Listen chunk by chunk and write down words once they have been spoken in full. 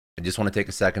I just want to take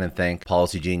a second and thank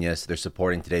Policy Genius. They're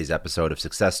supporting today's episode of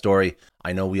Success Story.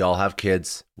 I know we all have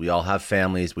kids, we all have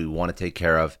families we want to take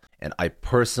care of, and I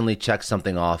personally checked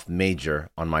something off major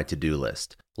on my to-do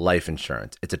list: life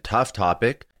insurance. It's a tough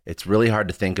topic. It's really hard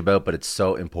to think about, but it's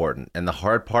so important. And the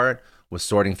hard part was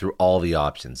sorting through all the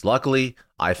options. Luckily,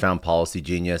 I found Policy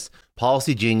Genius.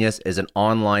 Policy Genius is an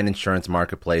online insurance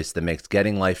marketplace that makes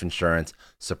getting life insurance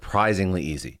surprisingly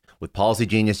easy. With Policy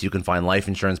Genius, you can find life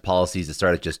insurance policies that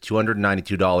start at just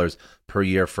 $292 per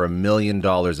year for $1 million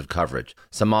of coverage.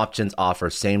 Some options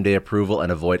offer same-day approval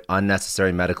and avoid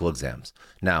unnecessary medical exams.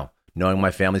 Now, knowing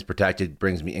my family's protected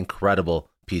brings me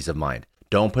incredible peace of mind.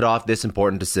 Don't put off this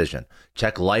important decision.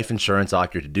 Check life insurance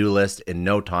off your to-do list in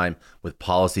no time with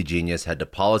Policy Genius. Head to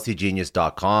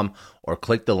policygenius.com or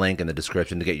click the link in the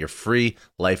description to get your free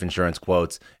life insurance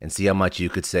quotes and see how much you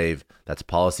could save. That's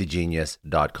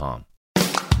policygenius.com.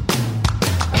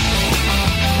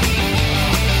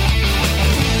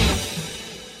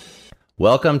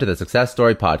 Welcome to the Success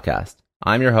Story Podcast.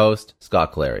 I'm your host,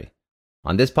 Scott Clary.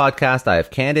 On this podcast, I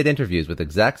have candid interviews with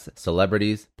execs,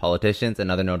 celebrities, politicians, and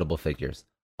other notable figures,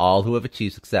 all who have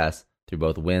achieved success through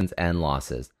both wins and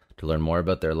losses, to learn more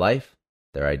about their life,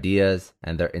 their ideas,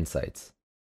 and their insights.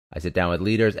 I sit down with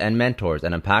leaders and mentors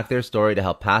and unpack their story to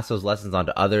help pass those lessons on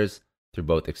to others through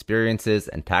both experiences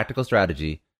and tactical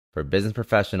strategy for business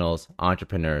professionals,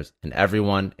 entrepreneurs, and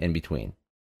everyone in between.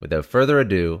 Without further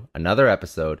ado, another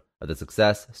episode of the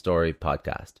Success Story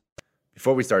Podcast.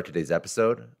 Before we start today's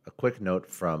episode, a quick note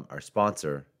from our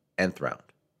sponsor, Nth Round,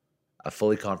 a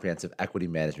fully comprehensive equity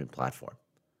management platform.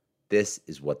 This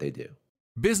is what they do.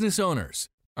 Business owners,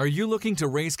 are you looking to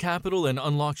raise capital and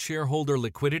unlock shareholder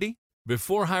liquidity?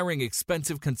 Before hiring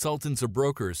expensive consultants or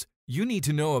brokers, you need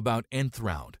to know about Nth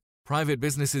Round. Private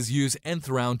businesses use Nth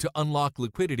Round to unlock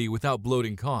liquidity without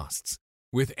bloating costs.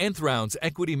 With Nth Round's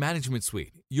Equity Management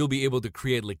Suite, you'll be able to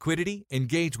create liquidity,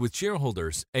 engage with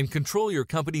shareholders, and control your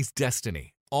company's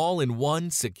destiny, all in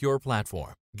one secure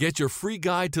platform. Get your free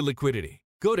guide to liquidity.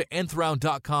 Go to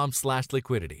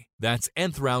nthround.com/liquidity. That's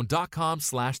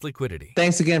nthround.com/liquidity.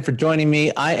 Thanks again for joining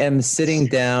me. I am sitting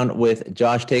down with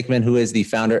Josh Taekman, who is the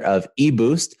founder of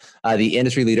eBoost, the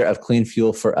industry leader of clean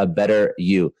fuel for a better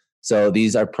you. So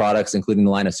these are products including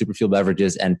the line of super fuel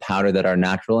beverages and powder that are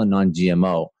natural and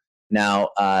non-GMO. Now,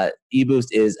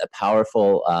 eBoost is a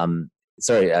powerful,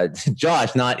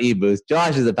 Josh, not eBoost.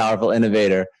 Josh is a powerful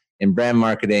innovator in brand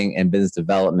marketing and business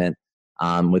development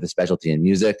with a specialty in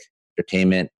music,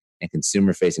 entertainment, and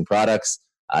consumer-facing products.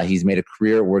 He's made a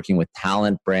career working with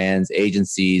talent, brands,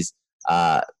 agencies,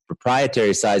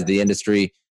 proprietary sides of the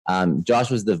industry.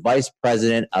 Josh was the vice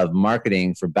president of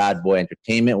marketing for Bad Boy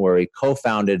Entertainment, where he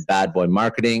co-founded Bad Boy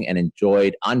Marketing and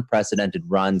enjoyed unprecedented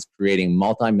runs creating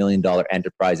multi-million-dollar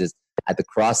enterprises at the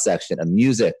cross-section of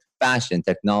music, fashion,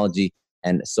 technology,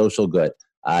 and social good.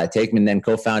 Taekman then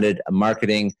co-founded a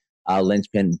marketing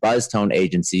linchpin BuzzTone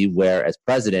agency, where as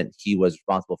president, he was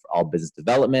responsible for all business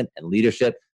development and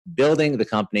leadership, building the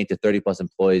company to 30-plus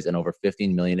employees and over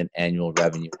 $15 million in annual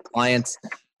revenue for clients.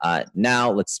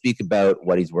 Now let's speak about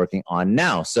what he's working on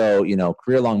now. So,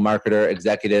 career-long marketer,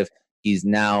 executive. He's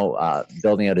now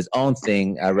building out his own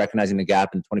thing, recognizing the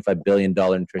gap in the $25 billion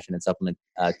nutrition and supplement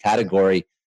category.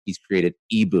 He's created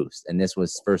eBoost, and this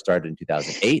was first started in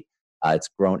 2008. It's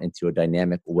grown into a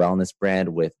dynamic wellness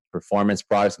brand with performance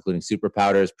products, including super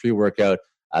powders, pre-workout,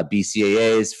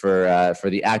 BCAAs for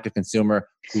the active consumer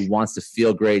who wants to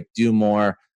feel great, do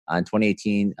more. In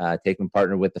 2018, Taekman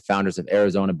partnered with the founders of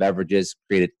Arizona Beverages,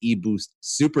 created eBoost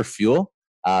Super Fuel,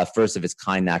 first of its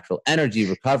kind natural energy,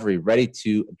 recovery,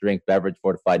 ready-to-drink beverage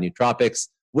fortified nootropics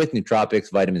with nootropics,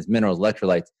 vitamins, minerals,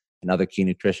 electrolytes, and other key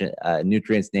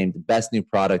nutrients named Best New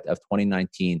Product of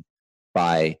 2019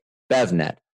 by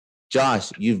BevNet.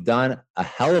 Josh, you've done a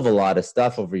hell of a lot of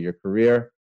stuff over your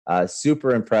career.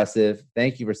 Super impressive.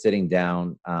 Thank you for sitting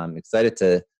down. I'm excited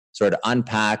to sort of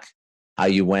unpack how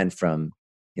you went from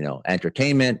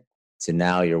entertainment to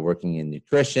now you're working in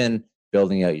nutrition,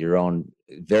 building out your own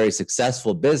very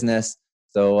successful business.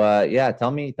 So tell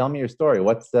me your story.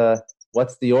 What's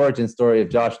the origin story of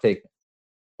Josh Taekman?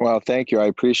 Well, thank you. I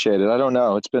appreciate it. I don't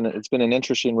know. It's been an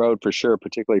interesting road for sure,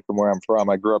 particularly from where I'm from.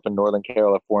 I grew up in Northern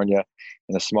California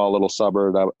in a small little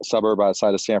suburb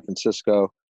outside of San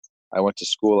Francisco. I went to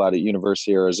school out at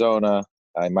University of Arizona.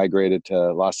 I migrated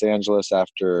to Los Angeles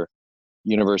after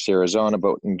University of Arizona,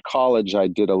 but in college I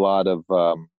did a lot of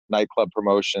nightclub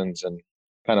promotions and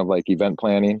kind of like event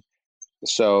planning.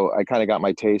 So I kind of got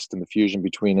my taste in the fusion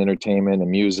between entertainment and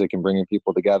music and bringing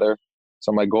people together.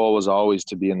 So my goal was always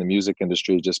to be in the music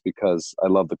industry just because I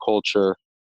love the culture,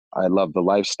 I love the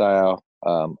lifestyle,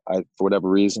 For whatever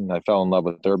reason, I fell in love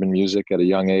with urban music at a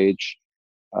young age.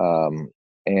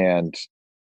 And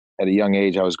at a young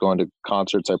age, I was going to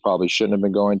concerts I probably shouldn't have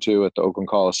been going to at the Oakland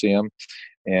Coliseum,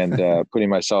 and putting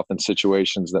myself in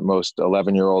situations that most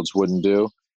 11-year-olds wouldn't do.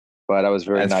 But I was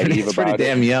very naive about pretty it.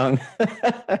 Damn young.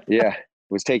 Yeah.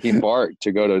 Was taking Bart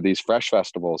to go to these Fresh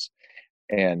festivals,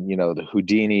 and, you know, the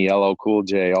Houdini, LL Cool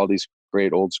J, all these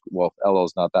great old school, well,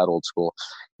 LL's not that old school.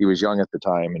 He was young at the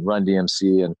time, and Run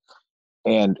DMC,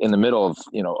 and in the middle of,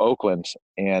 you know, Oakland.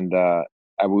 And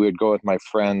we would go with my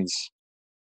friend's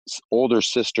older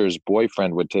sister's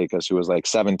boyfriend would take us, who was like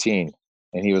 17,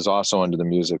 and he was also into the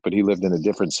music, but he lived in a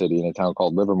different city in a town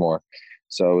called Livermore.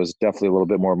 So it was definitely a little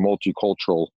bit more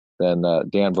multicultural than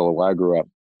Danville, where I grew up.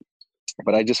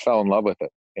 But I just fell in love with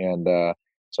it. And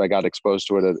so I got exposed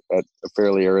to it at a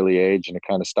fairly early age, and it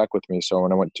kind of stuck with me. So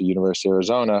when I went to University of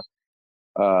Arizona,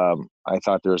 I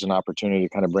thought there was an opportunity to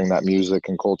kind of bring that music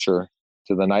and culture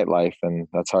to the nightlife. And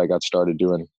that's how I got started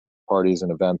doing parties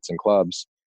and events and clubs.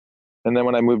 And then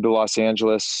when I moved to Los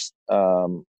Angeles,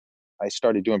 I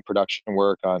started doing production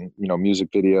work on, you know, music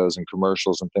videos and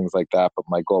commercials and things like that. But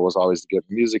my goal was always to get in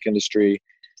the music industry.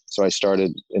 So I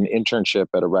started an internship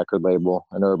at a record label,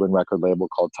 an urban record label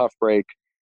called Tough Break,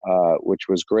 which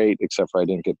was great, except for I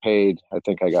didn't get paid. I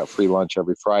think I got free lunch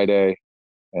every Friday,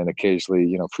 and occasionally,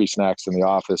 you know, free snacks in the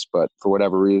office. But for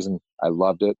whatever reason, I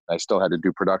loved it. I still had to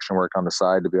do production work on the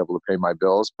side to be able to pay my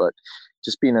bills. But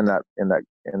just being in that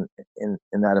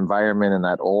environment, in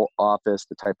that old office,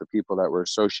 the type of people that were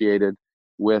associated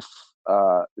with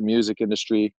the music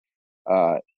industry,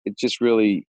 it just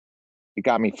really, it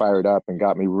got me fired up and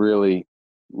got me really,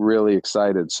 really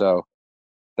excited. So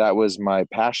that was my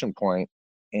passion point.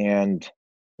 And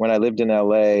when I lived in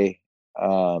LA,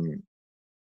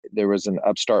 there was an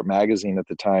upstart magazine at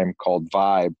the time called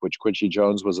Vibe, which Quincy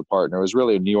Jones was a partner. It was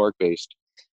really a New York based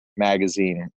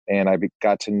magazine. And I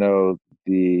got to know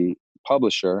the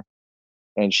publisher,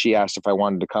 and she asked if I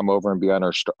wanted to come over and be on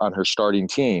her starting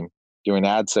team doing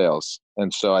ad sales.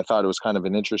 And so I thought it was kind of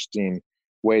an interesting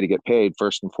way to get paid,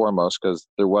 first and foremost, because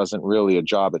there wasn't really a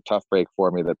job at Tough Break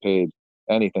for me that paid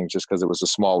anything, just because it was a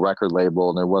small record label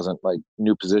and there wasn't like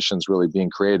new positions really being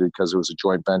created, because it was a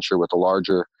joint venture with a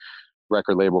larger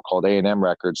record label called A&M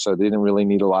Records. So they didn't really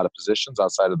need a lot of positions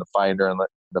outside of the founder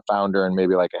and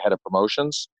maybe like a head of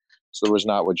promotions. So there was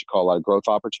not what you call a lot of growth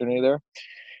opportunity there.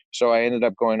 So I ended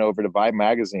up going over to Vibe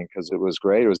magazine because it was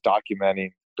great. It was documenting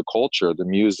the culture, the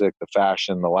music, the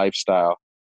fashion, the lifestyle.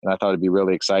 And I thought it'd be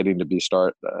really exciting to be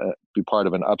part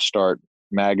of an upstart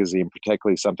magazine,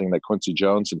 particularly something that Quincy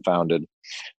Jones had founded.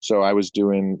 So I was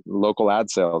doing local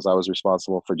ad sales. I was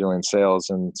responsible for doing sales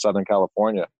in Southern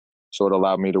California. So it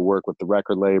allowed me to work with the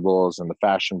record labels and the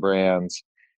fashion brands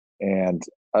and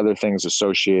other things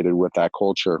associated with that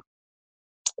culture.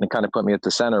 And it kind of put me at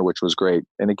the center, which was great.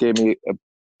 And it gave me a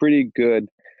pretty good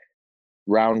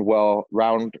round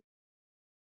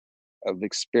of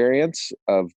experience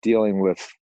of dealing with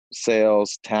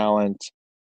sales, talent,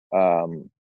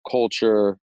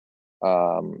 culture.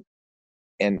 And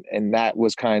that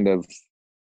was kind of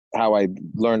how I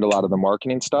learned a lot of the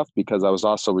marketing stuff, because I was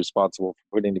also responsible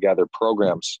for putting together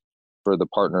programs for the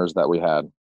partners that we had.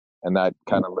 And that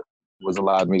kind of was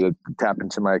allowed me to tap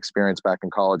into my experience back in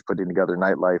college, putting together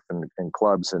nightlife and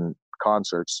clubs and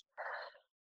concerts.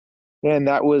 And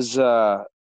that was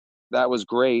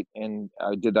great. And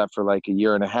I did that for like a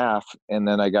year and a half. And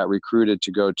then I got recruited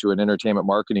to go to an entertainment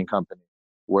marketing company,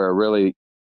 where really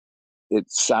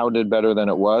it sounded better than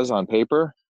it was on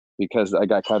paper, because I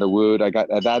got kind of wooed. At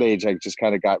that age, I just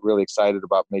kind of got really excited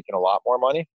about making a lot more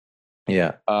money.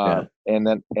 Yeah. And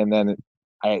then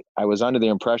I was under the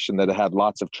impression that it had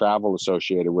lots of travel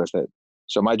associated with it.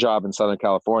 So my job in Southern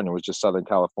California was just Southern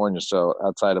California. So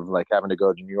outside of like having to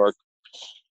go to New York,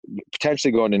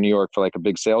 potentially going to New York for like a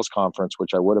big sales conference,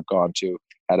 which I would have gone to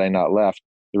had I not left,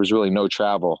 there was really no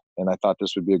travel. And I thought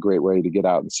this would be a great way to get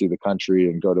out and see the country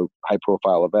and go to high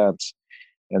profile events.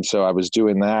 And so I was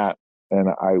doing that. And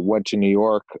I went to New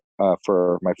York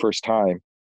for my first time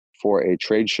for a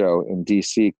trade show in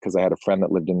DC, because I had a friend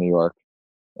that lived in New York.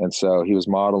 And so he was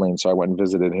modeling. So I went and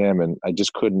visited him, and I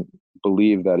just couldn't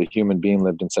believe that a human being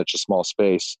lived in such a small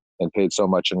space and paid so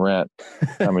much in rent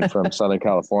coming from Southern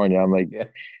California. I'm like, yeah.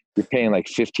 You're paying like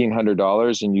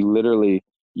 $1,500, and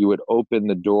you would open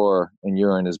the door and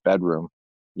you're in his bedroom.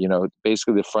 You know,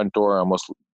 basically the front door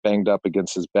almost banged up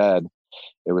against his bed.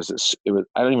 It was,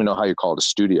 I don't even know how you call it a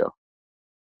studio.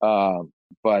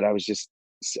 But I was just,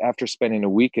 after spending a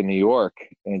week in New York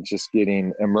and just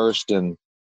getting immersed in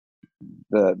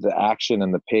the action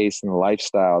and the pace and the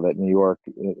lifestyle that New York,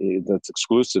 that's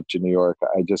exclusive to New York,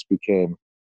 I just became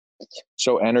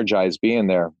so energized being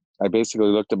there. I basically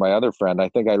looked at my other friend. I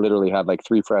think I literally had like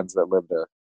 3 friends that lived there.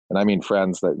 And I mean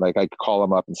friends that like I could call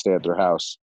them up and stay at their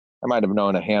house. I might have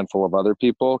known a handful of other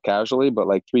people casually, but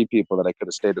like 3 people that I could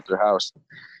have stayed at their house.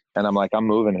 And I'm like, I'm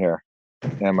moving here.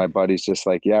 And my buddy's just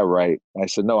like, yeah, right. I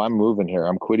said, no, I'm moving here.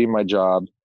 I'm quitting my job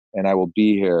and I will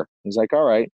be here. He's like, all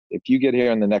right, if you get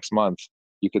here in the next month,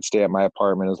 you could stay at my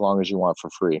apartment as long as you want for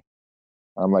free.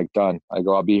 I'm like, done. I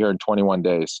go, I'll be here in 21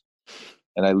 days.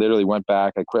 And I literally went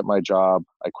back. I quit my job.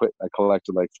 I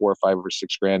collected like 4 or 5 or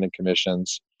 6 grand in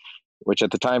commissions, which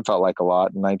at the time felt like a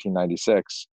lot in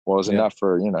 1996. Well, it was enough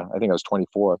for, I think I was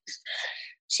 24.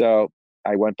 So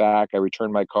I went back, I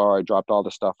returned my car, I dropped all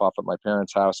the stuff off at my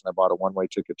parents' house, and I bought a one-way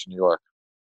ticket to New York.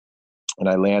 And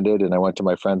I landed and I went to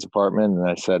my friend's apartment and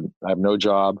I said, I have no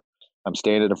job. I'm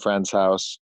staying at a friend's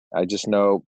house. I just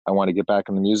know I want to get back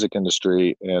in the music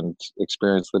industry and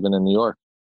experience living in New York.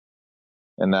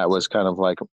 And that was kind of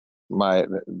like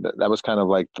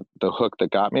the hook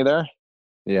that got me there.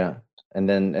 Yeah. And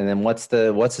then what's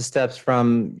the steps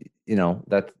from,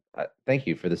 that, thank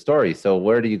you for the story. So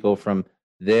where do you go from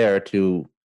there to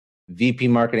VP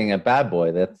marketing at Bad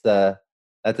Boy? That's a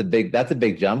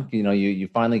big jump. You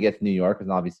finally get to New York,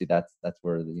 and obviously that's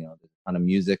where the kind of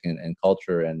music and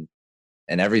culture and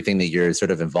everything that you're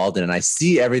sort of involved in. And I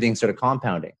see everything sort of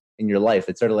compounding in your life.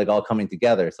 It's sort of like all coming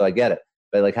together. So I get it.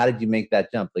 But like, how did you make that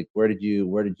jump? Like, where did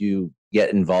you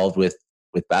get involved with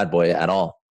Bad Boy at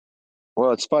all?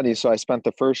 Well, it's funny. So I spent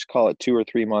the first, call it 2 or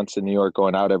 3 months in New York,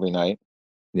 going out every night.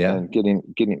 Yeah. And getting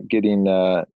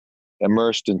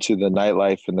immersed into the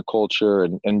nightlife and the culture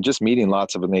and just meeting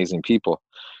lots of amazing people.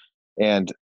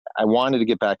 And I wanted to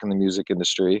get back in the music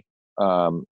industry.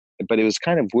 But it was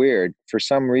kind of weird. For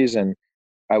some reason,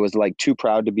 I was like too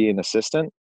proud to be an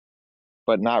assistant,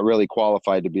 but not really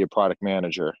qualified to be a product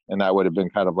manager. And that would have been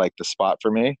kind of like the spot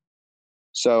for me.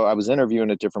 So I was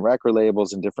interviewing at different record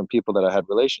labels and different people that I had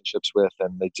relationships with.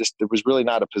 And there was really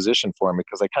not a position for me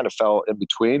because I kind of fell in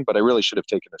between, but I really should have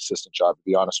taken an assistant job, to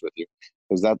be honest with you.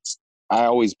 Because I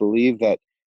always believe that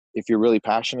if you're really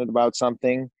passionate about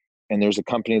something and there's a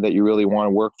company that you really want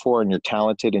to work for and you're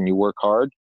talented and you work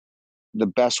hard, the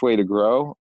best way to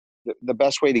grow, the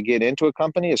best way to get into a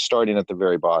company is starting at the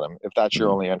very bottom, if that's your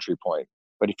only entry point.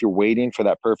 But if you're waiting for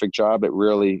that perfect job, it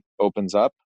really opens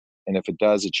up. And if it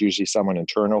does, it's usually someone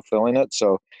internal filling it.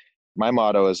 So my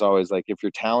motto is always like, if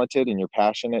you're talented and you're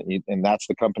passionate and that's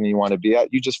the company you want to be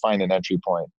at, you just find an entry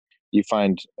point. You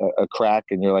find a crack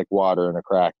and you're like water in a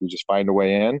crack. You just find a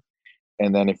way in.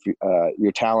 And then if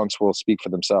your talents will speak for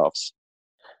themselves.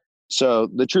 So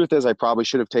the truth is I probably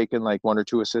should have taken like 1 or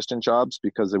 2 assistant jobs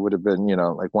because it would have been,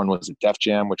 like one was at Def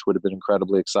Jam, which would have been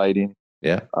incredibly exciting.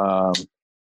 Yeah.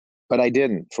 But I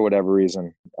didn't, for whatever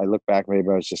reason. I look back, maybe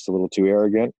I was just a little too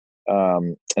arrogant.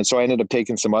 And so I ended up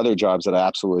taking some other jobs that I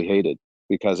absolutely hated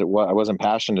because I wasn't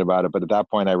passionate about it. But at that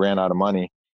point I ran out of money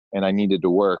and I needed to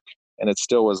work, and it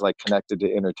still was like connected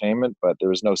to entertainment, but there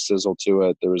was no sizzle to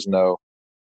it. There was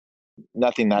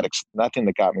nothing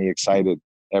that got me excited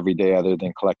every day other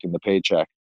than collecting the paycheck.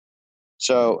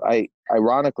 So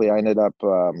ironically, I ended up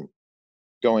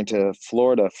going to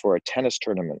Florida for a tennis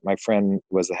tournament. My friend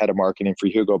was the head of marketing for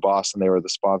Hugo Boss, and they were the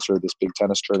sponsor of this big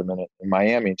tennis tournament in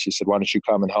Miami. And she said, why don't you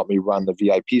come and help me run the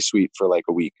VIP suite for like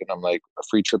a week? And I'm like, a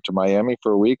free trip to Miami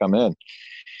for a week? I'm in.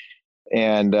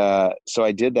 And so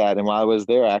I did that. And while I was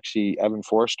there, actually, Evan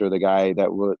Forster, the guy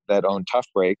that owned Tough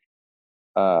Break,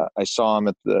 I saw him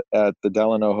at the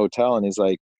Delano Hotel, and he's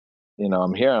like,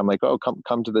 I'm here. I'm like, oh,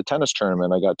 come to the tennis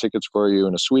tournament. I got tickets for you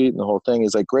and a suite and the whole thing.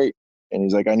 He's like, great. And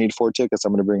he's like, I need 4 tickets.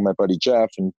 I'm going to bring my buddy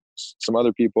Jeff and some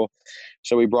other people.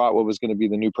 So we brought what was going to be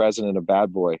the new president of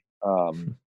Bad Boy.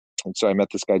 And so I met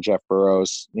this guy, Jeff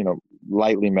Burrows,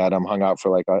 lightly met him, hung out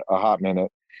for like a hot minute.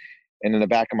 And in the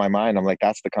back of my mind, I'm like,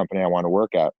 that's the company I want to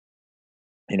work at.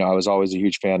 I was always a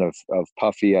huge fan of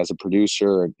Puffy as a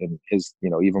producer and his,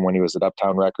 even when he was at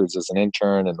Uptown Records as an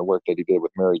intern and the work that he did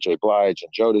with Mary J. Blige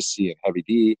and Jodeci and Heavy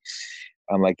D.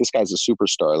 I'm like, this guy's a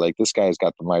superstar. Like, this guy's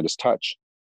got the Midas touch.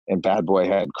 And Bad Boy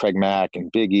had Craig Mack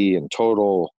and Biggie and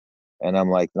Total. And I'm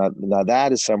like, now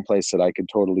that is someplace that I could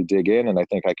totally dig in. And I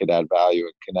think I could add value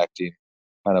in connecting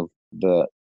kind of the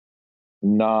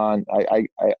I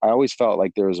always felt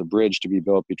like there was a bridge to be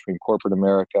built between corporate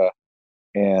America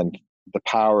and the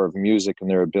power of music and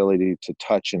their ability to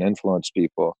touch and influence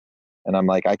people. And I'm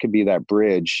like, I could be that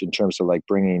bridge in terms of like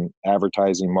bringing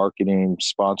advertising, marketing,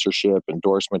 sponsorship,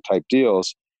 endorsement type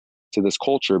deals to this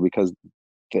culture, because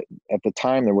at the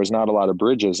time there was not a lot of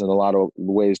bridges and a lot of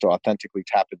ways to authentically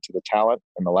tap into the talent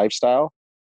and the lifestyle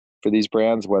for these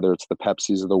brands, whether it's the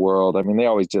Pepsis of the world. I mean, they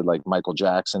always did like Michael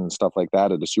Jackson and stuff like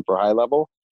that at a super high level,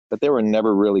 but they were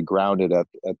never really grounded at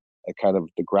kind of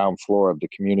the ground floor of the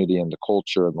community and the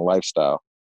culture and the lifestyle.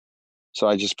 So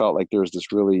I just felt like there was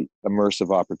this really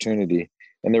immersive opportunity.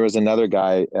 And there was another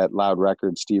guy at Loud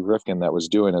Records, Steve Rifkin, that was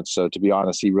doing it. So to be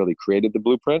honest, he really created the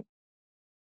blueprint.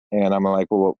 And I'm like,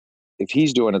 well, if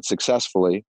he's doing it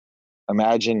successfully,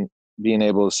 imagine being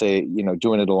able to say,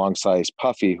 doing it alongside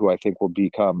Puffy, who I think will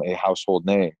become a household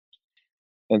name.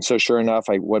 And so sure enough,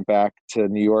 I went back to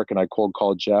New York and I cold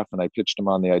called Jeff and I pitched him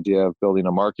on the idea of building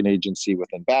a marketing agency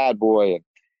within Bad Boy. And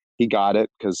he got it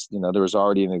because, there was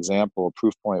already an example, a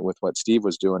proof point with what Steve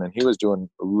was doing. And he was doing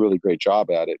a really great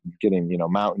job at it, getting,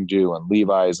 Mountain Dew and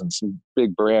Levi's and some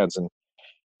big brands. And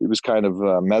it was kind of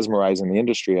mesmerizing the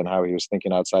industry and how he was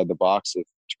thinking outside the box to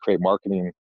create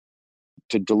marketing,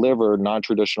 to deliver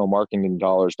non-traditional marketing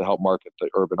dollars to help market the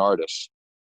urban artists.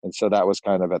 And so that was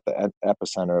kind of at the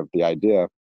epicenter of the idea.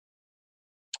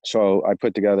 So I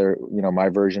put together, my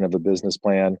version of a business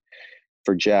plan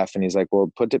for Jeff. And he's like,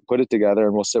 well, put it together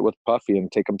and we'll sit with Puffy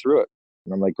and take him through it.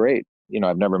 And I'm like, great.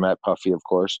 I've never met Puffy, of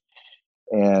course.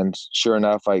 And sure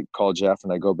enough, I call Jeff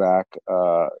and I go back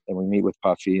and we meet with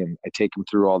Puffy and I take him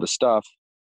through all the stuff.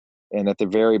 And at the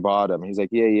very bottom, he's like,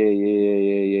 yeah.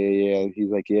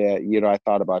 He's like, yeah, I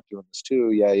thought about doing this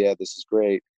too. Yeah, this is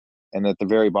great. And at the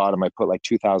very bottom, I put like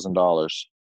 $2,000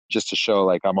 just to show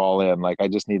like I'm all in. Like I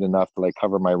just need enough to like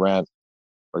cover my rent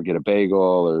or get a bagel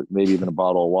or maybe even a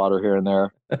bottle of water here and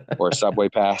there or a subway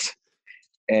pass.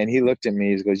 And he looked at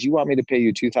me, he goes, you want me to pay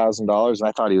you $2,000? And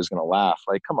I thought he was going to laugh.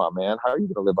 Like, come on, man, how are you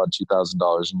going to live on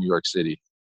 $2,000 in New York City?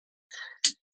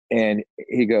 And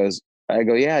he goes, I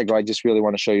go, yeah. I just really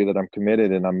want to show you that I'm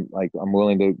committed and I'm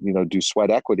willing to, do sweat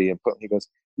equity. And he goes,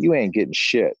 you ain't getting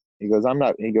shit. He goes, I'm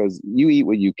not, he goes, you eat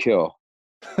what you kill.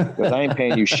 Because I ain't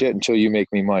paying you shit until you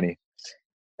make me money.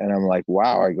 And I'm like,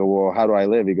 wow. I go, well, how do I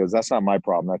live? He goes, that's not my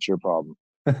problem. That's your problem.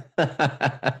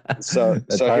 So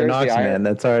hard knocks, man.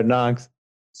 That's hard knocks.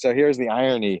 So here's the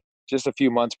irony. Just a few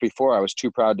months before, I was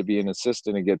too proud to be an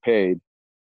assistant and get paid.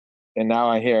 And now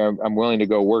I'm willing to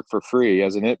go work for free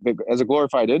as a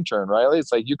glorified intern, right?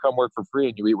 It's like you come work for free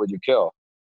and you eat what you kill.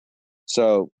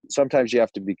 So sometimes you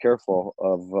have to be careful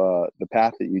of the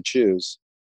path that you choose.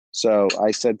 So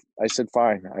I said,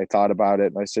 fine. I thought about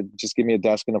it. And I said, just give me a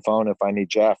desk and a phone. If I need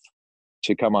Jeff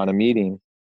to come on a meeting,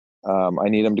 I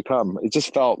need him to come. It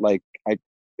just felt like it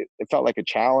felt like a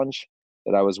challenge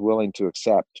that I was willing to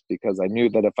accept because I knew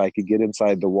that if I could get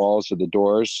inside the walls or the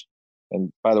doors,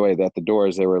 and by the way, at the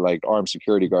doors, they were like armed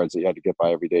security guards that you had to get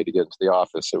by every day to get into the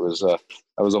office. That was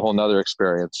a whole nother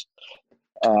experience.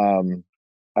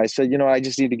 I said, I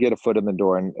just need to get a foot in the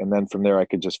door. And then from there, I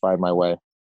could just find my way.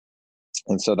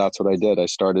 And so that's what I did. I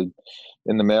started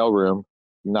in the mailroom,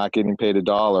 not getting paid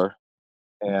 $1,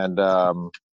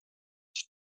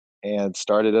 and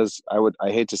started as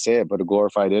I hate to say it, but a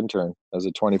glorified intern as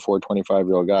a 24,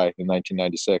 25-year-old guy in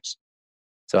 1996.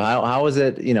 So how was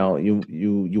it?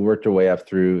 You worked your way up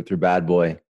through Bad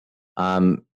Boy,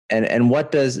 and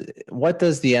what does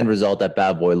the end result at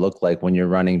Bad Boy look like when you're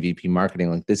running VP marketing?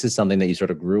 Like this is something that you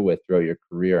sort of grew with throughout your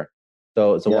career.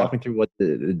 So yeah. Walk me through what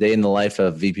the day in the life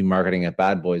of VP marketing at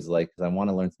Bad Boy is like, because I want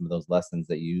to learn some of those lessons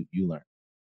that you learned.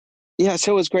 Yeah,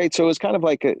 so it was great. So it was kind of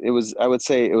like I would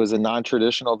say it was a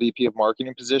non-traditional VP of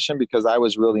marketing position because I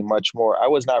was really I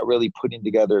was not really putting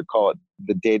together, call it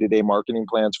the day-to-day marketing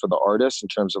plans for the artists in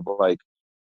terms of like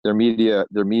their media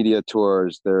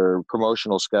tours, their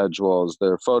promotional schedules,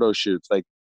 their photo shoots. Like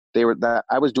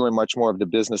I was doing much more of the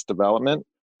business development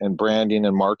and branding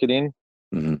and marketing.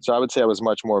 Mm-hmm. So I would say I was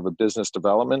much more of a business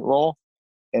development role.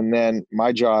 And then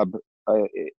my job,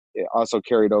 it also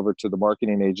carried over to the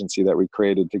marketing agency that we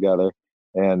created together.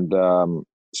 And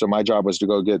so my job was to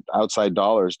go get outside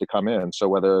dollars to come in. So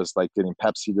whether it's like getting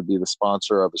Pepsi to be the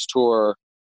sponsor of his tour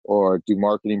or do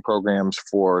marketing programs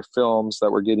for films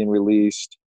that were getting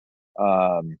released,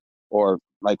 or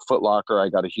like Foot Locker, I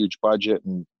got a huge budget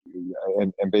and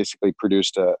basically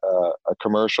produced a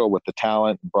commercial with the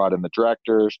talent and brought in the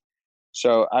directors.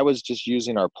 So I was just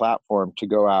using our platform to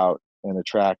go out and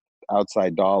attract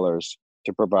outside dollars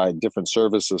to provide different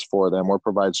services for them or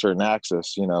provide certain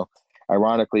access.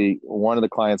 Ironically, one of the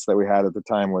clients that we had at the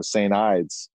time was St.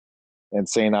 Ides, and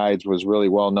St. Ides was really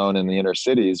well known in the inner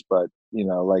cities, but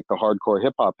like the hardcore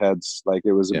hip hop heads, like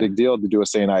it was a big deal to do a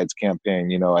St. Ides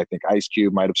campaign. I think Ice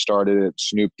Cube might've started it.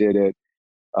 Snoop did it.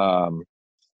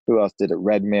 Who else did it?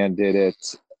 Redman did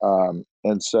it.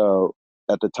 And so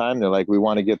at the time they're like, we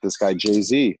want to get this guy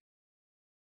Jay-Z.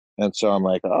 And so I'm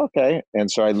like, oh, okay. And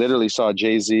so I literally saw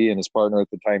Jay-Z and his partner at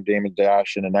the time, Damon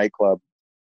Dash, in a nightclub.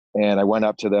 And I went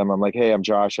up to them. I'm like, hey, I'm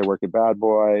Josh. I work at Bad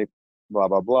Boy, blah,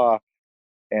 blah, blah.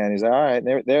 And he's like, all right.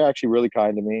 And they're actually really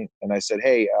kind to me. And I said,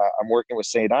 hey, I'm working with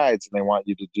St. Ides and they want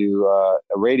you to do a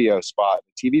radio spot,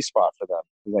 a TV spot for them.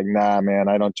 He's like, nah, man,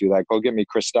 I don't do that. Go get me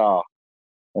Cristal.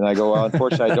 And I go, well,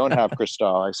 unfortunately, I don't have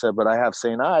Cristal. I said, but I have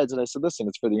St. Ides. And I said, listen,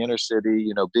 it's for the inner city.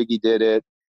 You know, Biggie did it.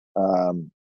 Um,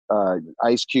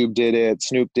 Ice Cube did it.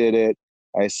 Snoop did it.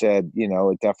 I said, you know,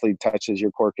 it definitely touches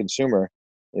your core consumer.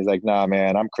 He's like, nah,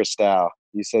 man, I'm Cristal.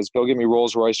 He says, go get me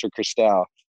Rolls Royce or Cristal.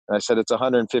 And I said, it's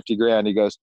 150 grand. He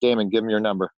goes, Damon, give me your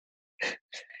number.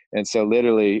 And so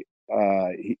literally,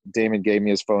 Damon gave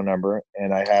me his phone number,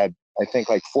 and I had, I think,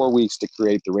 like 4 weeks to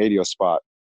create the radio spot.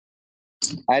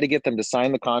 I had to get them to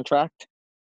sign the contract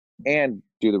and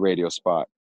do the radio spot.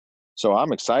 So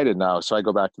I'm excited now. So I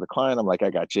go back to the client. I'm like,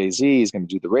 I got Jay-Z. He's going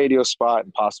to do the radio spot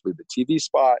and possibly the TV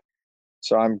spot.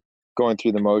 So I'm going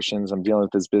through the motions. I'm dealing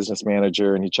with his business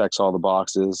manager, and he checks all the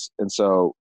boxes. And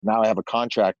so now I have a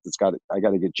contract I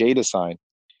got to get Jay to sign.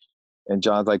 And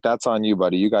John's like, that's on you,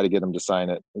 buddy. You got to get him to sign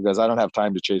it. He goes, I don't have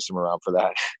time to chase him around for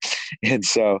that. And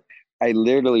so I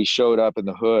literally showed up in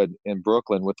the hood in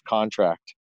Brooklyn with the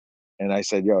contract. And I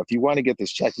said, yo, if you want to get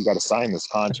this check, you got to sign this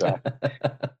contract.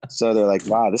 So they're like,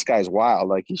 wow, this guy's wild.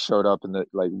 Like, he showed up in the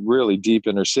like really deep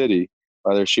inner city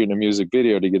while they're shooting a music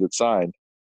video to get it signed.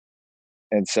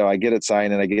 And so I get it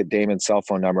signed and I get Damon's cell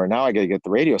phone number. Now I got to get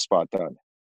the radio spot done.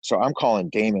 So I'm calling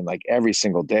Damon like every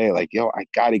single day, like, yo, I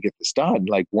got to get this done.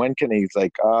 Like, when can he's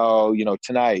like, oh, you know,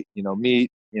 tonight, you know,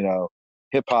 meet, you know,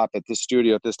 hip hop at this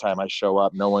studio at this time. I show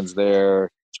up, no one's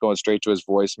there. It's going straight to his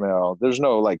voicemail. There's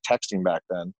no like texting back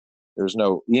then. There's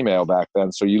no email back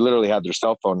then. So you literally had their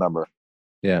cell phone number.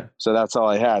 Yeah. So that's all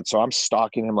I had. So I'm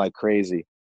stalking him like crazy.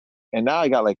 And now I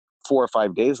got like 4 or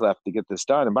 5 days left to get this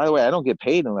done. And by the way, I don't get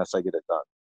paid unless I get it done.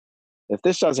 If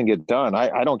this doesn't get done,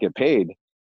 I don't get paid.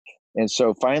 And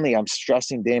so finally I'm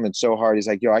stressing Damon so hard. He's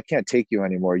like, yo, I can't take you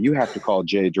anymore. You have to call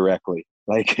Jay directly.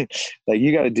 Like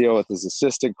you got to deal with his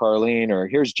assistant, Carlene, or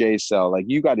here's Jay's cell. Like,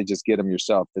 you got to just get him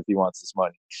yourself if he wants this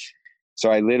money.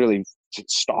 So I literally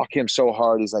stalk him so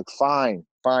hard. He's like, fine,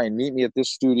 meet me at this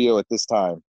studio at this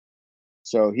time.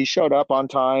 So he showed up on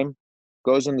time,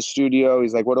 goes in the studio.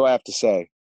 He's like, what do I have to say?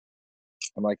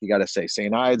 I'm like, you got to say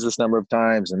St. Ides this number of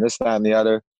times and this, that, and the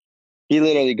other. He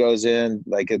literally goes in,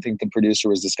 like, I think the producer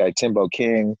was this guy, Timbo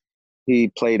King. He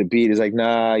played a beat. He's like,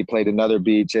 nah. He played another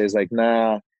beat. Jay's like,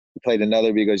 nah. He played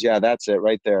another beat. He goes, yeah, that's it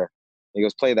right there. He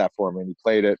goes, play that for me. And he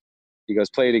played it. He goes,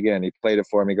 play it again. He played it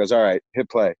for me. He goes, all right, hit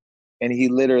play. And he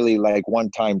literally like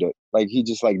one-timed it. Like, he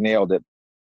just like nailed it.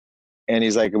 And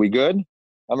he's like, are we good?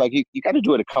 I'm like, you got to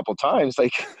do it a couple times.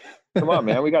 Like, come on,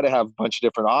 man. We got to have a bunch of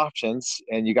different options.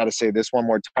 And you got to say this one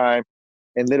more time.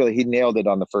 And literally he nailed it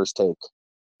on the first take.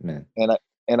 Man.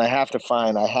 And I have to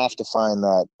find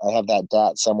that I have that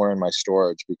DAT somewhere in my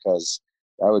storage, because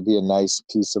that would be a nice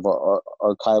piece of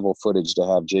archival footage to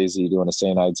have Jay-Z doing a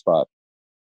St. Ides spot.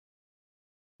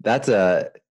 That's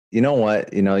you know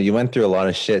what, you know, you went through a lot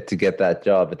of shit to get that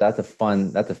job, but that's a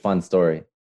fun story.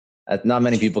 Not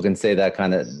many people can say that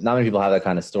kind of, not many people have that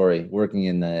kind of story working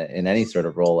in any sort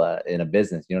of role in a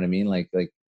business. You know what I mean? Like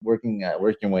working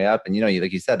your way up, and you know,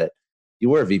 like you said it. You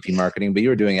were VP marketing, but you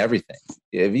were doing everything.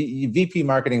 Yeah, VP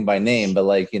marketing by name, but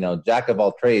like, you know, jack of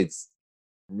all trades.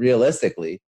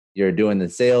 Realistically, you're doing the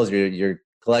sales, you're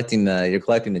collecting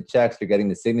the checks, you're getting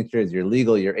the signatures, your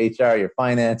legal, your HR, your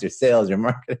finance, your sales, your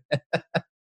marketing.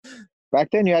 Back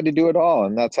then, you had to do it all,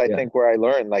 and that's I think where I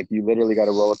learned. Like, you literally got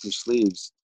to roll up your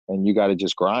sleeves, and you got to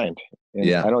just grind. And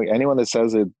yeah. I don't. Anyone that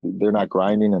says that they're not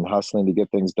grinding and hustling to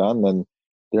get things done, then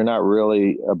they're not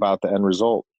really about the end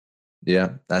result. Yeah,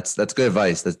 that's good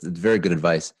advice. That's very good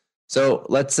advice. So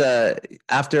let's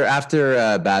after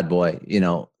Bad Boy, you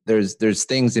know, there's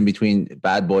things in between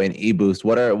Bad Boy and eBoost.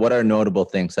 What are notable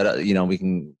things that, you know, we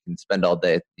can spend all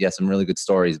day. Yeah, some really good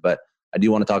stories, but I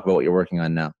do want to talk about what you're working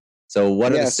on now. So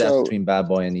what are the steps between Bad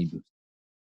Boy and eBoost?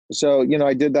 So, you know,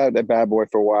 I did that at Bad Boy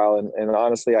for a while, and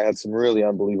honestly, I had some really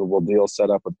unbelievable deals set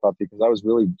up with Puffy, because I was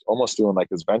really almost doing like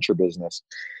this venture business.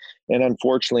 And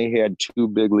unfortunately, he had 2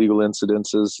 big legal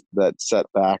incidences that set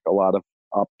back a lot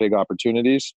of big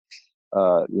opportunities.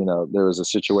 You know, there was a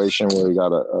situation where he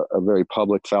got a very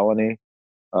public felony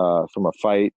from a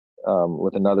fight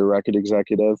with another record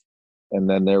executive. And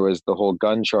then there was the whole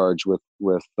gun charge with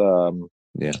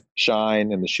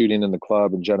Shine and the shooting in the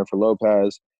club and Jennifer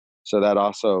Lopez. So that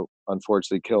also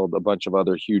unfortunately killed a bunch of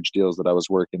other huge deals that I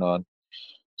was working on.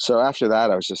 So after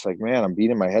that, I was just like, man, I'm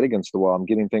beating my head against the wall. I'm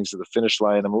getting things to the finish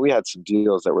line. I mean, we had some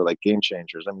deals that were like game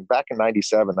changers. I mean, back in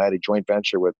 '97, I had a joint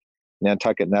venture with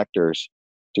Nantucket Nectars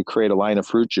to create a line of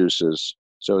fruit juices.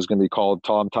 So it was going to be called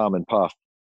Tom, Tom, and Puff.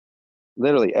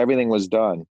 Literally everything was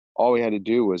done. All we had to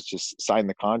do was just sign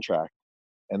the contract.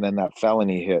 And then that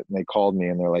felony hit and they called me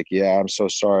and they're like, yeah, I'm so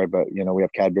sorry, but we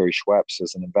have Cadbury Schweppes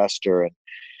as an investor and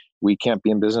we can't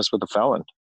be in business with a felon.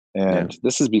 And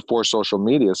this is before social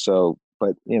media. So,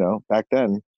 but back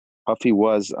then Puffy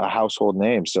was a household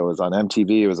name. So it was on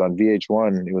MTV, it was on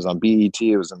VH1, it was on BET,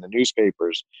 it was in the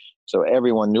newspapers. So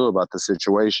everyone knew about the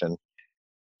situation.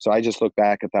 So I just look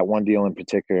back at that one deal in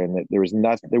particular, and there was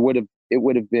nothing. It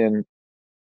would have been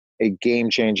a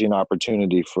game-changing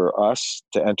opportunity for us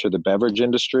to enter the beverage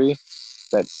industry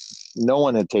that no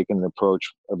one had taken the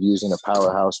approach of using a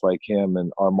powerhouse like him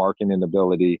and our marketing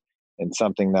ability, and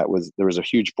something there was a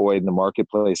huge void in the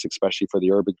marketplace, especially for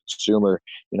the urban consumer,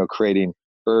 creating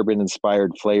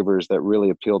urban-inspired flavors that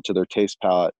really appealed to their taste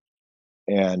palette.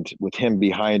 And with him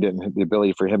behind it and the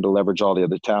ability for him to leverage all the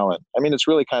other talent. I mean, it's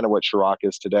really kind of what Ciroc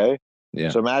is today. Yeah.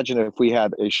 So imagine if we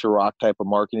had a Ciroc type of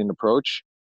marketing approach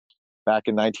back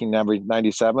in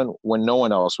 1997 when no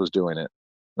one else was doing it.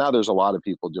 Now there's a lot of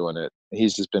people doing it.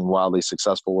 He's just been wildly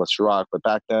successful with Ciroc, but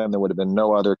back then there would have been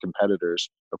no other competitors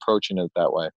approaching it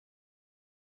that way.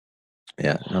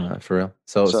 Yeah, no, for real.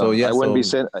 So yeah, I wouldn't be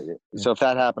sitting. So if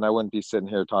that happened, I wouldn't be sitting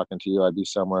here talking to you. I'd be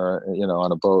somewhere,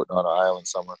 on a boat on an island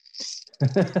somewhere.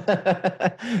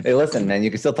 Hey, listen, man, you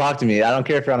can still talk to me. I don't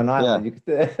care if you're on an island.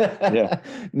 Yeah. You can yeah.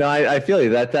 No, I feel you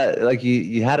that like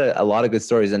you had a lot of good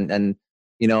stories, and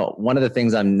one of the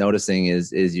things I'm noticing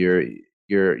is you're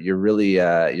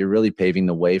really paving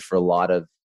the way for a lot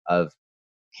of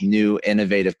new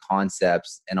innovative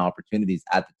concepts and opportunities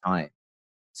at the time.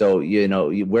 So,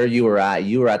 where you were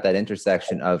at that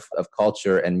intersection of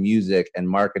culture and music and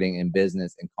marketing and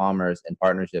business and commerce and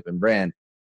partnership and brand.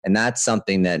 And that's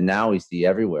something that now we see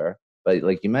everywhere. But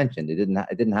like you mentioned, it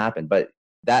didn't happen. But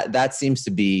that seems to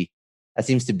be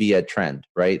a trend,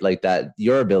 right? Like that,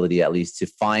 your ability at least to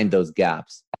find those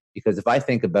gaps. Because if I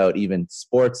think about even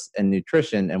sports and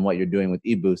nutrition and what you're doing with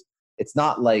eBoost, it's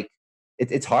not like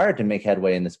it's hard to make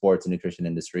headway in the sports and nutrition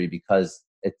industry because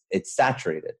it's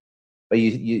saturated. But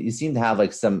you seem to have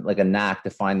like a knack to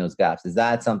find those gaps. Is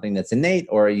that something that's innate,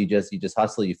 or you just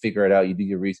hustle, you figure it out, you do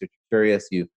your research, you're curious,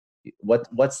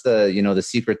 what's the the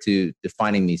secret to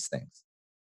defining these things?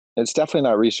 It's definitely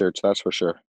not research, that's for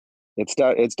sure. It's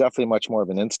definitely much more of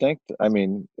an instinct. I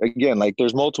mean, again, like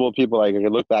there's multiple people. Like I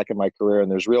could look back at my career,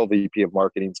 and there's real VP of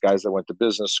marketing guys that went to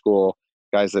business school,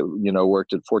 guys that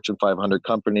worked at Fortune 500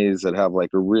 companies that have like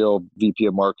a real VP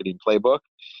of marketing playbook.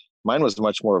 Mine was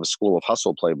much more of a school of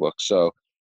hustle playbook. So,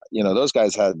 those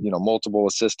guys had, multiple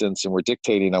assistants and were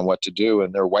dictating on what to do,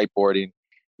 and they're whiteboarding.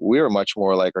 We were much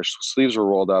more like our sleeves were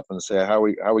rolled up and say, how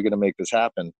are we going to make this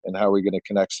happen? And how are we going to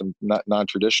connect some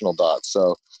non-traditional dots?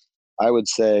 So I would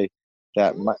say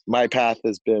that my path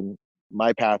has been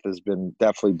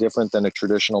definitely different than a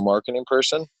traditional marketing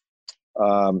person.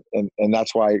 And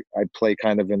that's why I play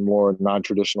kind of in more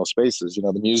non-traditional spaces.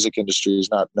 The music industry is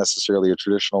not necessarily a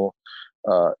traditional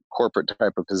corporate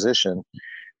type of position.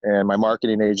 And my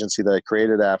marketing agency that I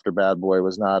created after Bad Boy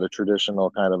was not a traditional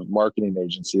kind of marketing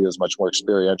agency. It was much more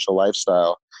experiential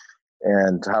lifestyle.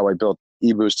 And how I built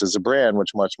eBoost as a brand,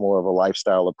 which much more of a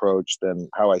lifestyle approach than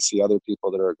how I see other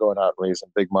people that are going out and raising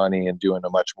big money and doing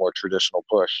a much more traditional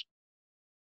push.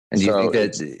 And do you think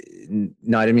that,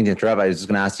 no, I didn't mean to interrupt. I was just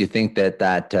going to ask, do you think that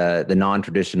the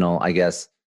non-traditional, I guess,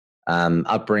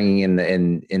 upbringing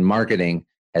in marketing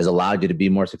has allowed you to be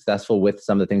more successful with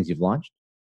some of the things you've launched?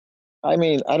 I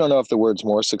mean, I don't know if the word's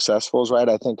more successful is right.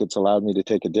 I think it's allowed me to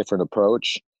take a different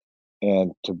approach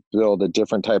and to build a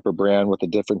different type of brand with a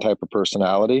different type of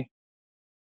personality.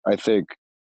 I think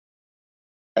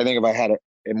if I had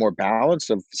a more balance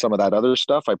of some of that other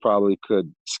stuff, I probably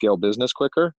could scale business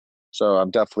quicker. So I'm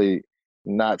definitely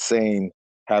not saying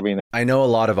I know a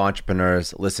lot of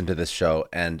entrepreneurs listen to this show,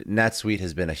 and NetSuite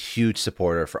has been a huge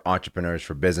supporter for entrepreneurs,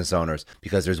 for business owners,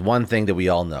 because there's one thing that we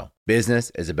all know.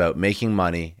 Business is about making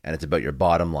money, and it's about your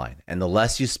bottom line. And the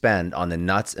less you spend on the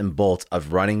nuts and bolts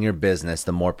of running your business,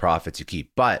 the more profits you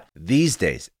keep. But these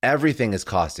days, everything is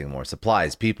costing more.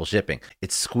 Supplies, people, shipping.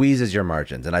 It squeezes your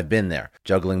margins, and I've been there,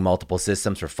 juggling multiple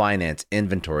systems for finance,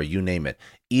 inventory, you name it,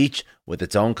 each with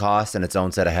its own costs and its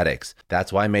own set of headaches.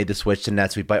 That's why I made the switch to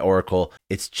NetSuite by Oracle.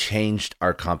 It's changed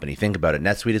our company. Think about it.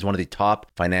 NetSuite is one of the top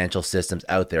financial systems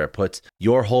out there. It puts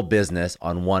your whole business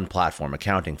on one platform,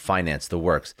 accounting, finance, the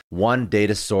works. One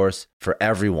data source for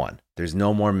everyone. There's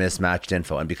no more mismatched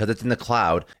info. And because it's in the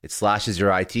cloud, it slashes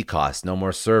your IT costs. No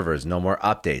more servers, no more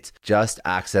updates. Just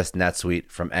access NetSuite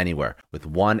from anywhere. With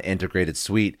one integrated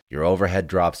suite, your overhead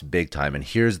drops big time. And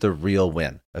here's the real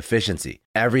win. Efficiency.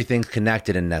 Everything's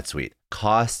connected in NetSuite.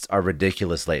 Costs are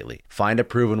ridiculous lately. Find a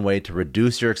proven way to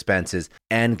reduce your expenses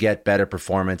and get better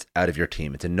performance out of your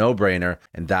team. It's a no-brainer,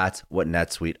 and that's what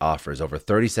NetSuite offers. Over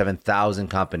 37,000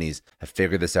 companies have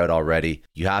figured this out already.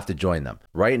 You have to join them.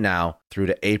 Right now, through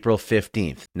to April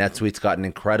 15th, NetSuite's got an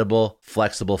incredible,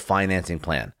 flexible financing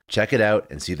plan. Check it out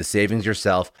and see the savings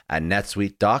yourself at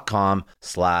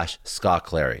netsuite.com/Scott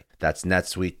Clary. That's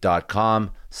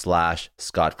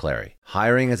netsuite.com/Scott Clary.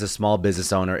 Hiring as a small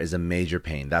business owner is a major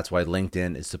pain. That's why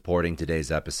LinkedIn is supporting today's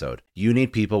episode. You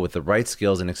need people with the right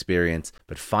skills and experience,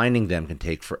 but finding them can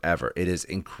take forever. It is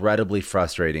incredibly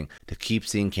frustrating to keep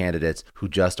seeing candidates who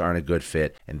just aren't a good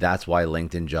fit, and that's why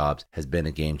LinkedIn Jobs has been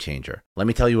a game changer. Let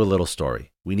me tell you a little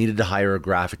story. We needed to hire a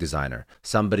graphic designer,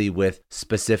 somebody with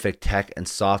specific tech and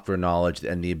software knowledge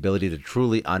and the ability to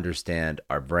truly understand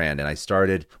our brand. And I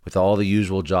started with all the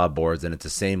usual job boards, and it's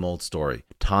the same old story.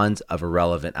 Tons of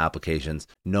irrelevant applications.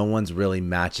 No one's really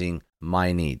matching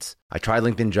my needs. I tried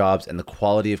LinkedIn Jobs, and the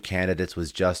quality of candidates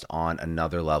was just on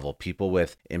another level. People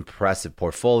with impressive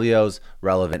portfolios,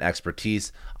 relevant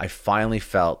expertise. I finally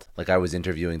felt like I was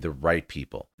interviewing the right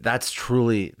people. That's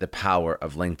truly the power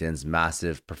of LinkedIn's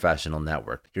massive professional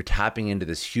network. You're tapping into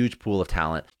this huge pool of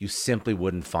talent you simply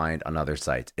wouldn't find on other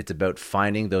sites. It's about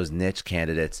finding those niche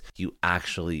candidates you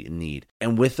actually need.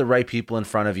 And with the right people in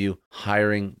front of you,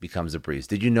 hiring becomes a breeze.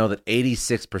 Did you know that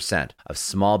 86% of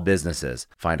small businesses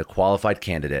find a qualified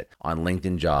candidate on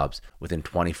LinkedIn Jobs within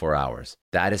 24 hours?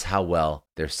 That is how well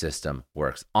their system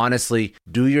works. Honestly,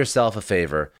 do yourself a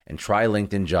favor and try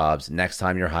LinkedIn Jobs next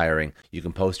time you're hiring. You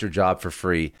can post your job for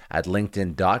free at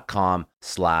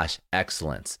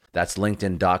linkedin.com/excellence. That's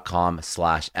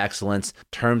linkedin.com/excellence.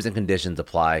 Terms and conditions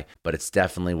apply, but it's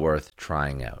definitely worth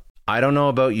trying out. I don't know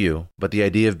about you, but the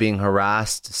idea of being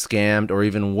harassed, scammed, or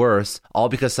even worse, all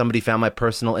because somebody found my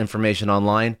personal information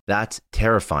online, that's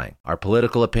terrifying. Our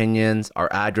political opinions, our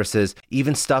addresses,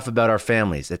 even stuff about our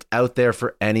families, it's out there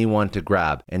for anyone to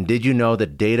grab. And did you know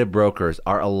that data brokers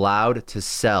are allowed to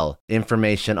sell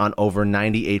information on over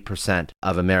 98%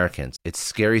 of Americans? It's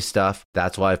scary stuff.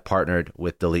 That's why I've partnered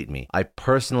with Delete Me. I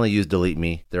personally use Delete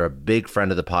Me. They're a big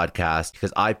friend of the podcast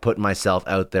because I put myself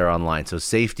out there online. So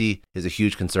safety is a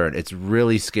huge concern. It's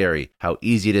really scary how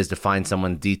easy it is to find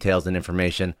someone's details and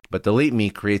information, but Delete Me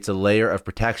creates a layer of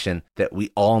protection that we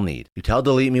all need. You tell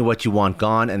Delete Me what you want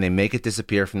gone, and they make it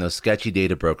disappear from those sketchy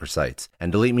data broker sites.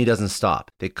 And Delete Me doesn't stop.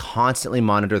 They constantly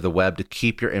monitor the web to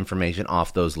keep your information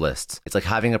off those lists. It's like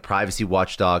having a privacy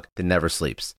watchdog that never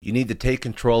sleeps. You need to take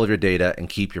control of your data and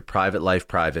keep your private life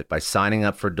private by signing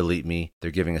up for Delete Me.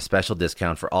 They're giving a special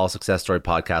discount for all Success Story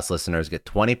podcast listeners. Get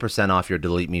 20% off your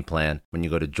Delete Me plan when you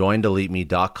go to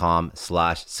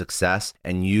joindeleteme.com/success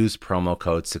and use promo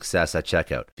code success at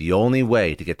checkout. The only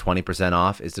way to get 20%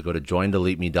 off is to go to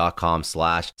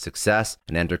joindeleteme.com/success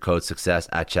and enter code success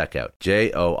at checkout.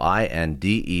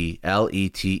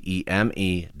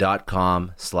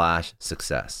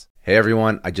 joindeleteme.com/success. Hey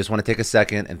everyone, I just want to take a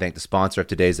second and thank the sponsor of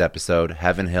today's episode,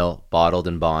 Heaven Hill Bottled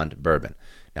and Bond Bourbon.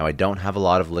 Now, I don't have a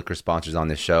lot of liquor sponsors on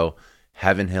this show.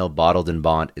 Heaven Hill Bottled and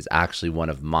Bond is actually one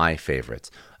of my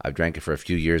favorites. I've drank it for a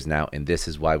few years now, and this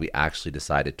is why we actually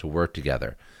decided to work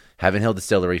together. Heaven Hill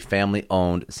Distillery, family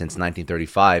owned since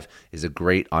 1935, is a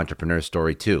great entrepreneur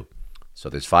story too. So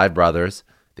there's 5 brothers.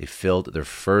 They filled their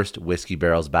first whiskey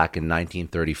barrels back in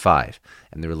 1935,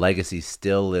 and their legacy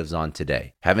still lives on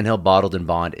today. Heaven Hill Bottled and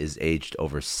Bond is aged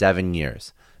over 7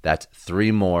 years. That's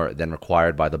 3 more than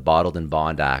required by the Bottled and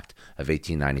Bond Act of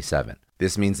 1897.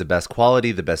 This means the best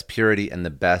quality, the best purity, and the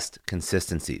best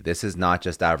consistency. This is not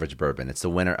just average bourbon. It's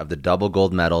the winner of the double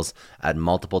gold medals at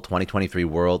multiple 2023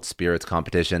 World Spirits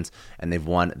competitions, and they've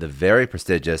won the very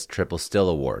prestigious Triple Still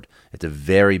Award. It's a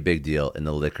very big deal in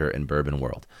the liquor and bourbon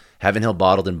world. Heaven Hill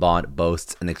Bottled and Bond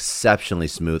boasts an exceptionally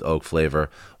smooth oak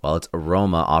flavor, while its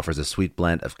aroma offers a sweet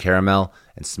blend of caramel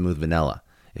and smooth vanilla.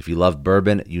 If you love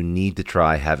bourbon, you need to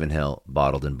try Heaven Hill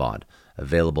Bottled and Bond.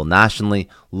 Available nationally,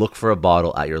 look for a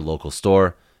bottle at your local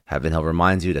store. Heaven Hill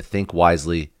reminds you to think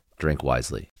wisely, drink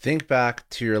wisely. Think back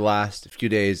to your last few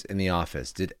days in the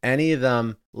office. Did any of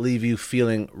them leave you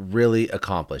feeling really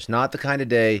accomplished? Not the kind of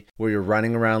day where you're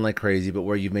running around like crazy, but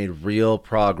where you've made real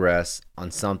progress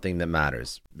on something that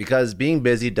matters. Because being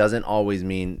busy doesn't always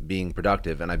mean being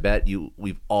productive, and I bet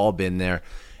we've all been there.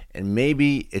 And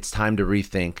maybe it's time to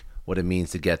rethink what it means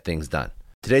to get things done.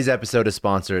 Today's episode is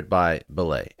sponsored by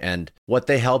Belay, and what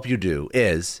they help you do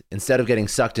is, instead of getting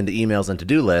sucked into emails and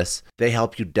to-do lists, they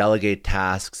help you delegate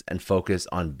tasks and focus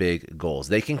on big goals.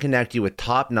 They can connect you with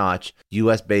top-notch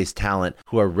US-based talent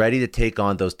who are ready to take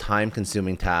on those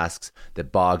time-consuming tasks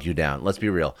that bog you down. Let's be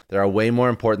real. There are way more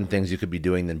important things you could be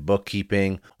doing than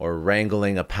bookkeeping or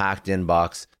wrangling a packed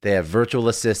inbox. They have virtual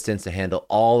assistants to handle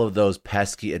all of those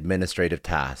pesky administrative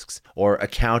tasks, or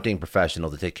accounting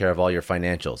professionals to take care of all your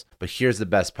financials. But here's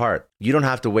the best part. You don't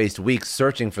have to waste weeks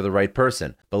searching for the right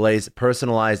person. Belay's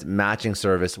personalized matching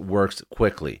service works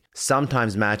quickly,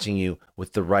 sometimes matching you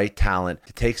with the right talent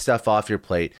to take stuff off your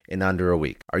plate in under a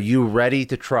week. Are you ready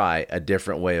to try a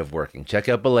different way of working? Check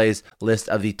out Belay's list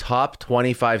of the top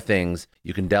 25 things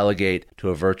you can delegate to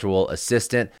a virtual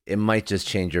assistant. It might just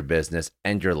change your business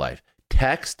and your life.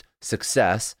 Text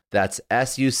SUCCESS, that's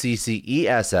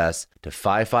SUCCESS, to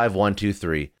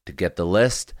 55123 to get the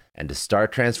list and to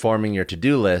start transforming your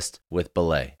to-do list with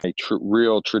Belay. A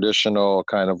real traditional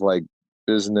kind of like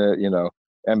business,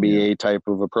 MBA type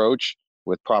of approach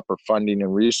with proper funding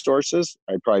and resources,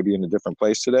 I'd probably be in a different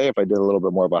place today if I did a little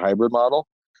bit more of a hybrid model.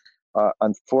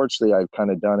 Unfortunately, I've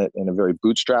kind of done it in a very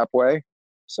bootstrap way.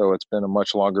 So it's been a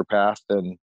much longer path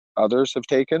than others have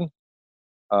taken.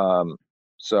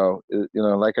 So,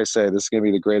 like I say, this is going to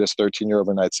be the greatest 13-year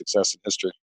overnight success in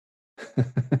history.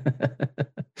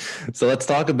 So let's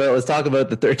talk about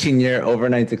the 13-year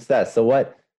overnight success. So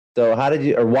how did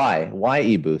you, or why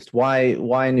eBoost?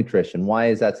 Why nutrition? Why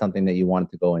is that something that you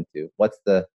wanted to go into? What's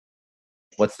the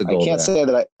goal? I can't say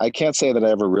that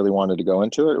I ever really wanted to go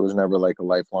into it. It was never like a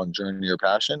lifelong journey or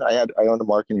passion. I owned a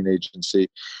marketing agency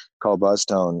called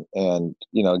Buzztone. And,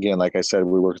 again, like I said,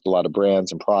 we worked with a lot of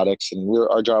brands and products, and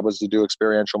our job was to do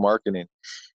experiential marketing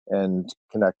and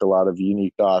connect a lot of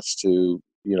unique dots to,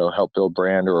 help build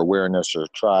brand or awareness or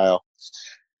trial.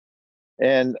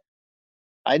 And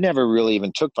I never really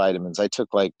even took vitamins. I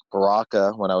took like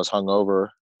Baraka when I was hungover,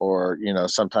 or,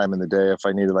 sometime in the day if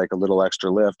I needed like a little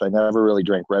extra lift. I never really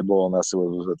drank Red Bull unless it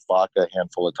was with vodka a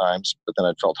handful of times, but then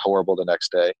I felt horrible the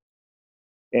next day.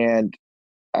 And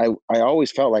I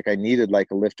always felt like I needed like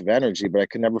a lift of energy, but I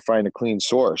could never find a clean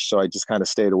source. So I just kind of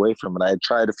stayed away from it. I had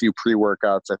tried a few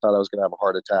pre-workouts. I thought I was going to have a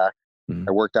heart attack. Mm-hmm.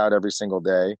 I worked out every single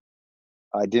day.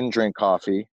 I didn't drink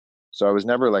coffee. So I was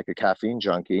never like a caffeine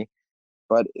junkie,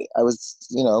 but I was,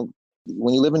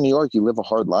 when you live in New York, you live a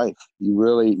hard life. You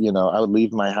really, I would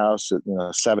leave my house at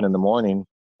 7 a.m,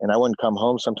 and I wouldn't come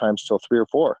home sometimes till 3 or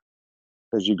 4,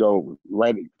 because you go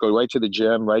right to the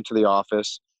gym, right to the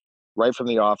office, right from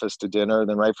the office to dinner,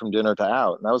 then right from dinner to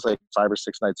out. And that was like 5 or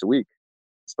 6 nights a week,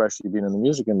 especially being in the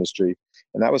music industry.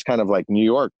 And that was kind of like New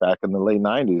York back in the late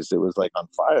 90s. It was like on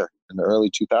fire in the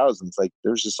early 2000s. Like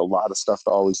there's just a lot of stuff to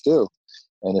always do.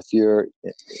 And if you're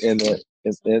in the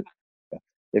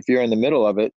middle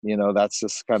of it, that's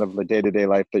just kind of the day-to-day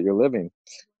life that you're living.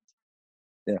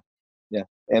 Yeah.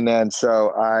 And then,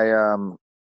 so I,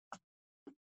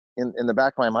 in the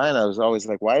back of my mind, I was always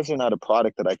like, why is there not a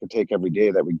product that I could take every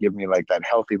day that would give me like that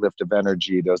healthy lift of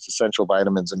energy, those essential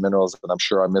vitamins and minerals that I'm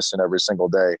sure I'm missing every single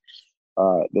day?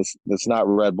 That's not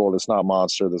Red Bull, that's not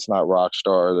Monster, that's not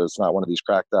Rockstar, that's not one of these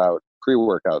cracked out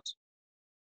pre-workouts.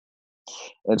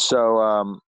 And so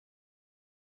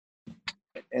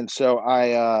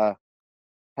I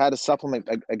had a supplement,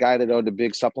 a guy that owned a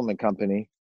big supplement company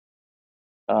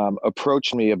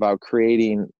approached me about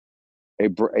creating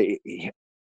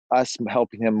us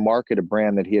helping him market a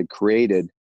brand that he had created,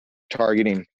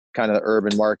 targeting kind of the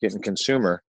urban market and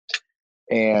consumer.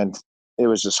 And it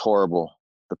was just horrible.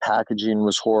 The packaging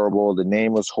was horrible. The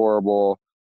name was horrible.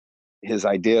 His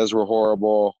ideas were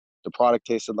horrible. The product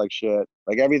tasted like shit.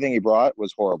 Like everything he brought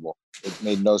was horrible. It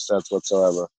made no sense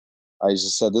whatsoever. I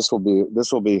just said, this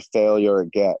will be failure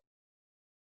at get.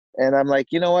 And I'm like,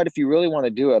 you know what, if you really want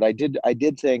to do it, I did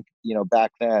think,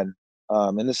 back then,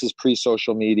 and this is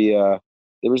pre-social media,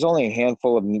 there was only a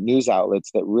handful of news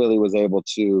outlets that really was able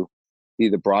to be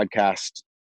the broadcast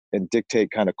and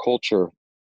dictate kind of culture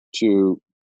to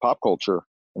pop culture.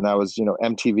 And that was,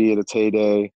 MTV at its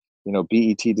heyday,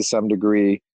 BET to some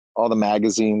degree, all the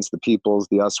magazines, the People's,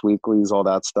 the Us Weeklies, all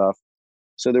that stuff.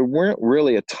 So there weren't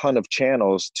really a ton of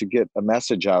channels to get a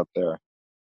message out there.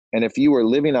 And if you were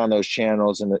living on those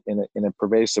channels in a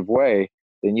pervasive way,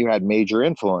 then you had major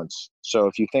influence. So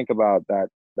if you think about that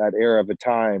era of a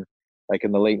time, like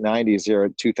in the late 90s era,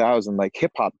 2000, like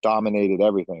hip hop dominated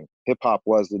everything. Hip hop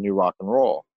was the new rock and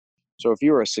roll. So if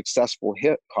you were a successful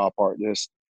hip hop artist,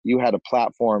 you had a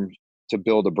platform to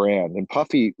build a brand. And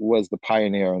Puffy was the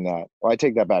pioneer in that. Well, I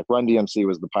take that back. Run DMC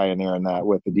was the pioneer in that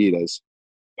with Adidas.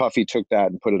 Puffy took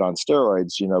that and put it on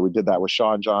steroids. We did that with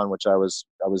Sean John, which I was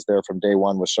there from day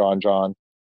one with Sean John.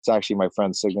 It's actually my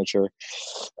friend's signature.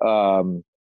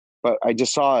 But I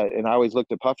just saw it, and I always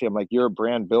looked at Puffy. I'm like, you're a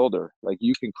brand builder. Like,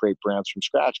 you can create brands from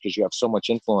scratch because you have so much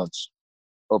influence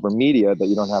over media that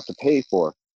you don't have to pay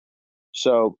for.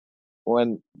 So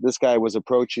when this guy was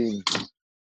approaching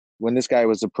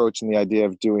the idea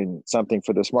of doing something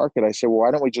for this market, I said, well, why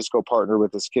don't we just go partner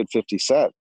with this kid 50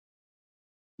 Cent?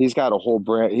 He's got a whole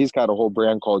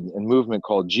brand called and movement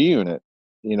called G Unit.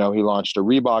 You know, he launched a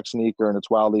Reebok sneaker and it's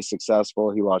wildly successful.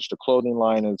 He launched a clothing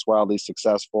line and it's wildly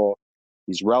successful.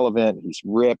 He's relevant. He's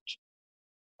ripped.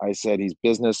 I said he's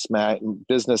business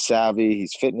savvy.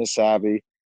 He's fitness savvy.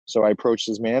 So I approached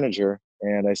his manager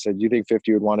and I said, do you think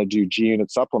 50 would want to do G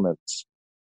Unit supplements?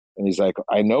 And he's like,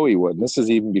 I know he would. And this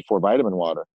is even before vitamin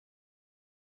water.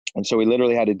 And so we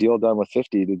literally had a deal done with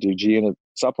 50 to do G Unit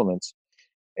supplements.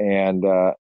 And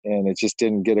it just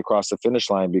didn't get across the finish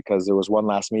line because there was one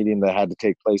last meeting that had to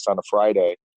take place on a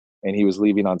Friday. And he was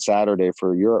leaving on Saturday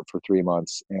for Europe for 3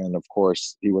 months. And of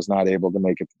course, he was not able to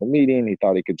make it to the meeting. He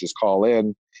thought he could just call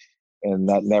in. And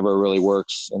that never really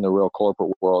works in the real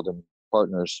corporate world. And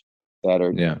partners that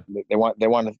are, they want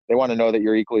to know that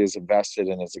you're equally as invested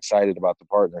and as excited about the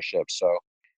partnership. So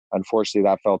unfortunately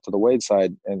that fell to the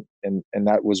wayside. And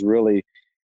that was really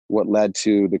what led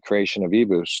to the creation of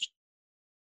eBoost.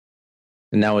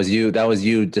 And that was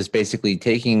you just basically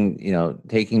taking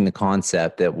the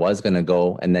concept that was going to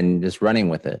go and then just running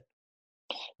with it.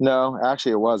 No,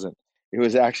 actually it wasn't. It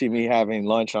was actually me having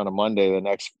lunch on a Monday,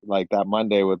 that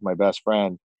Monday with my best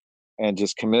friend and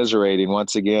just commiserating.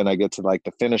 Once again, I get to like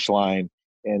the finish line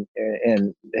and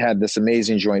had this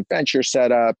amazing joint venture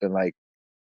set up. And like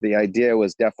the idea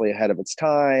was definitely ahead of its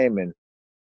time.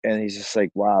 And he's just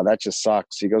like, wow, that just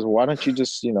sucks. He goes, well, why don't you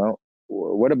just,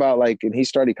 what about and he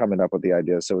started coming up with the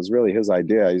idea. So it was really his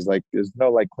idea. He's like, there's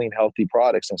no like clean, healthy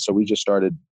products. And so we just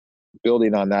started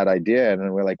building on that idea.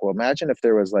 And we're like, well, imagine if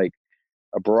there was like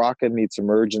a Baraka meets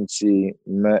Emergency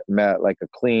met like a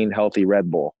clean, healthy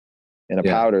Red Bull in a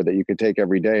powder that you could take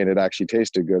every day and it actually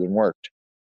tasted good and worked.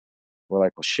 We're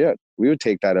like, well, shit, we would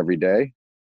take that every day.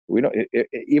 We don't,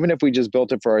 even if we just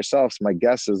built it for ourselves, my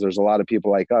guess is there's a lot of people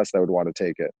like us that would want to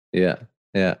take it. Yeah.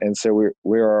 Yeah. And so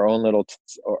we're our own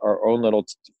little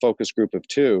focus group of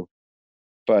two.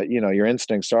 But your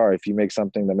instincts are, if you make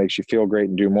something that makes you feel great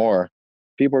and do more,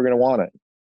 people are going to want it.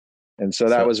 And so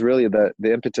that was really the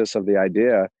impetus of the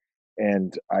idea.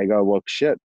 And I go, well,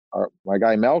 shit, my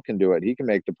guy Mel can do it. He can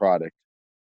make the product.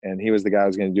 And he was the guy I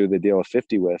was going to do the deal with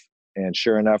 50 with. And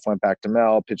sure enough, went back to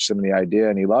Mel, pitched him the idea,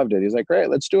 and he loved it. He's like, great,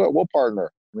 let's do it. We'll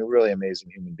partner. I mean, really amazing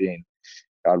human being.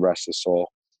 God rest his soul.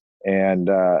 And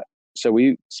so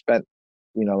we spent,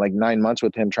 like 9 months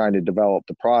with him trying to develop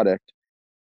the product.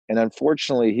 And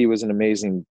unfortunately, he was an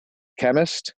amazing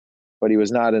chemist, but he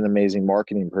was not an amazing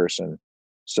marketing person.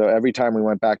 So every time we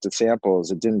went back to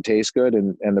samples, it didn't taste good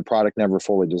and the product never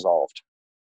fully dissolved.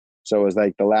 So it was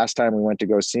like the last time we went to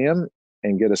go see him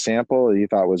and get a sample that he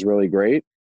thought was really great,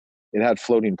 it had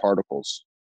floating particles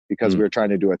because we were trying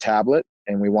to do a tablet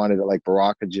and we wanted it like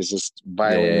Baraka just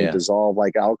violently dissolve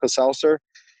like Alka-Seltzer.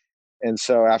 And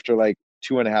so after like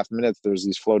 2.5 minutes, there's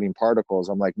these floating particles.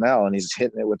 I'm like, Mel, and he's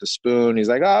hitting it with a spoon. He's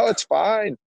like, oh, it's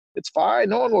fine. It's fine.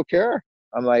 No one will care.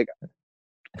 I'm like,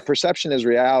 perception is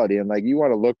reality. And like, you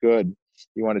want to look good,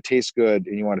 you want to taste good,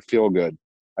 and you want to feel good.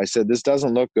 I said, this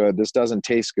doesn't look good. This doesn't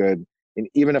taste good. And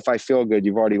even if I feel good,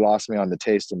 you've already lost me on the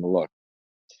taste and the look.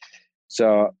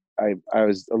 So I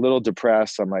was a little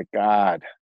depressed. I'm like, God,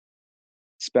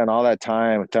 spent all that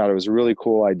time. I thought it was a really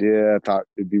cool idea. I thought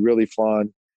it'd be really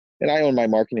fun. And I owned my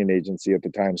marketing agency at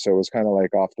the time. So it was kind of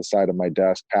like off the side of my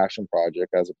desk passion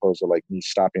project, as opposed to like me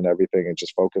stopping everything and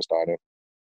just focused on it.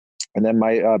 And then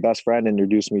my best friend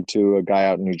introduced me to a guy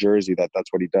out in New Jersey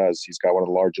that's what he does. He's got one of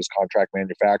the largest contract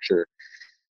manufacturers.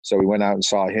 So we went out and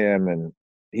saw him and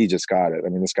he just got it. I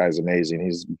mean, this guy's amazing.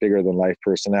 He's bigger than life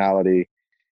personality.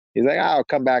 He's like, oh,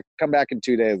 come back in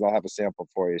 2 days. I'll have a sample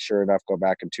for you. Sure enough, go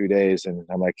back in 2 days. And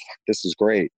I'm like, this is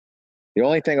great. The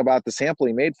only thing about the sample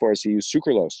he made for us, he used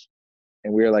sucralose.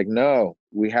 And we were like, no,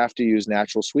 we have to use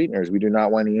natural sweeteners. We do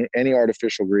not want any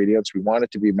artificial ingredients. We want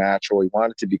it to be natural. We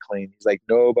want it to be clean. He's like,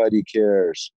 nobody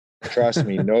cares. Trust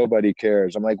me, nobody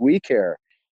cares. I'm like, we care.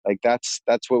 Like, that's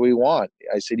what we want.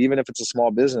 I said, even if it's a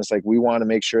small business, like we want to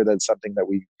make sure that's something that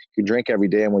we can drink every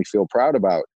day and we feel proud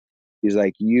about. He's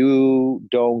like, you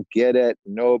don't get it.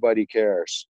 Nobody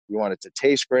cares. You want it to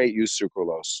taste great. Use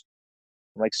sucralose.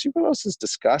 I'm like, sucralose is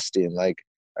disgusting. Like,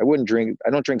 I don't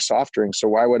drink soft drinks. So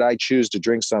why would I choose to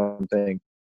drink something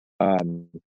in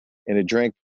a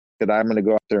drink that I'm going to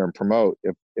go out there and promote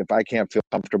if I can't feel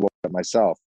comfortable with it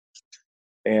myself?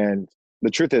 And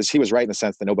the truth is, he was right in the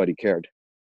sense that nobody cared.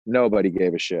 Nobody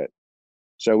gave a shit.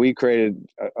 So we created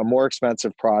a more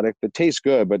expensive product that tastes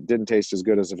good, but didn't taste as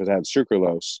good as if it had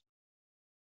sucralose.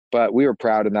 But we were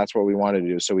proud, and that's what we wanted to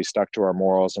do. So we stuck to our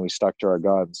morals and we stuck to our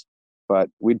guns. But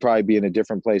we'd probably be in a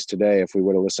different place today if we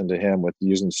would have listened to him with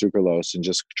using sucralose and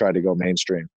just tried to go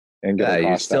mainstream and get our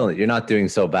costs down. You're not doing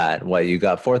so bad. What, you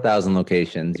got 4,000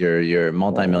 locations, you're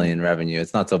multi-million revenue.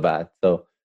 It's not so bad. So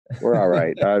we're all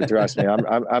right. Trust me,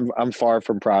 I'm far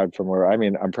from proud from where, I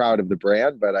mean, I'm proud of the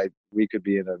brand, but we could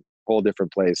be in a whole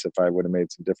different place if I would have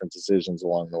made some different decisions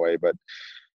along the way. But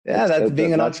yeah, that's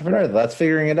being an entrepreneur. That's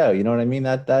figuring it out. You know what I mean?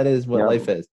 That is what life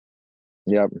is.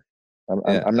 Yep.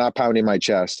 I'm not pounding my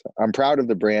chest. I'm proud of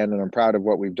the brand and I'm proud of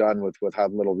what we've done with how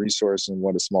little resource and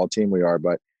what a small team we are.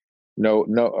 But no,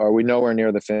 are we nowhere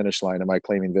near the finish line? Am I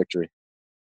claiming victory?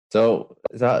 So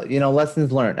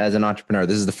lessons learned as an entrepreneur.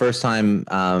 This is the first time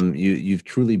you've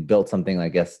truly built something, I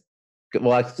guess.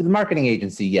 Well, the marketing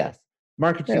agency, yes.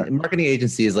 Marketing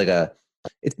agency is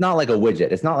it's not like a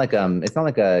widget. It's not like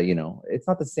it's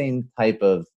not the same type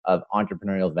of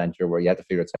entrepreneurial venture where you have to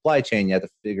figure out supply chain, you have to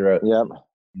figure out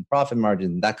profit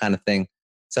margin, that kind of thing.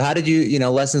 So how did you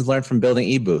lessons learned from building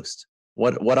eBoost?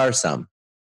 What are some?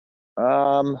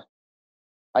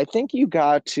 I think you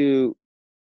got to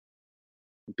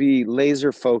be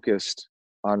laser focused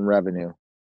on revenue,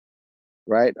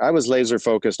 right? I was laser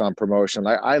focused on promotion.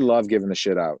 I love giving the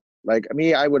shit out. Like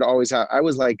me, I was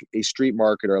like a street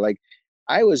marketer. Like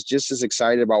I was just as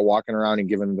excited about walking around and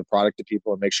giving the product to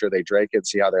people and make sure they drank it and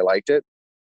see how they liked it.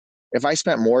 If I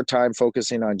spent more time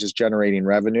focusing on just generating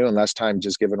revenue and less time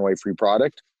just giving away free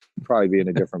product, I'd probably be in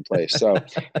a different place. So,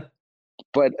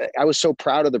 but I was so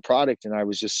proud of the product and I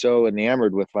was just so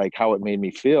enamored with like how it made me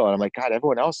feel. And I'm like, God,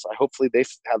 everyone else, hopefully they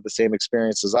have the same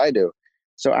experience as I do.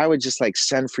 So I would just like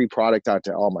send free product out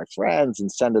to all my friends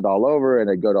and send it all over. And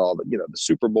I'd go to all the, the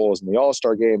Super Bowls and the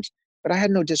All-Star games, but I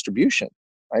had no distribution.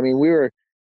 I mean, we were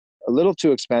a little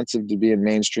too expensive to be in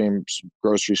mainstream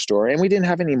grocery store. And we didn't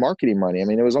have any marketing money. I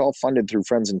mean, it was all funded through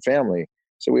friends and family.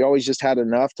 So we always just had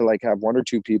enough to like have one or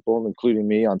two people, including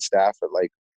me, on staff at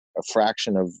like a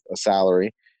fraction of a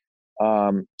salary,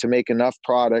 to make enough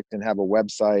product and have a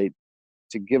website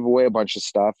to give away a bunch of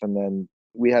stuff. And then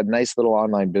we had nice little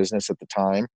online business at the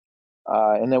time.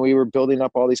 And then we were building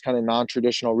up all these kind of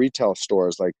non-traditional retail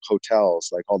stores, like hotels,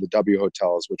 like all the W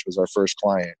hotels, which was our first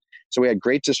client. So we had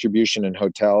great distribution in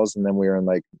hotels, and then we were in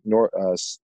like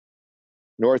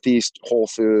Northeast Whole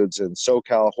Foods and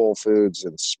SoCal Whole Foods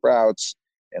and Sprouts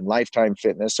and Lifetime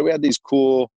Fitness. So we had these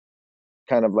cool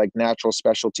kind of like natural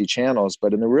specialty channels,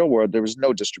 but in the real world, there was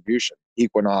no distribution.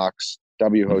 Equinox,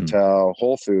 W Hotel,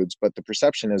 Whole Foods, but the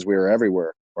perception is we were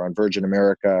everywhere. We're on Virgin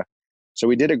America. So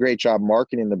we did a great job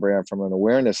marketing the brand from an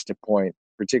awareness point,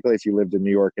 particularly if you lived in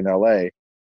New York and LA,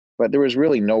 but there was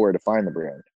really nowhere to find the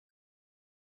brand.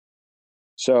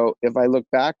 So if I look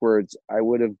backwards, I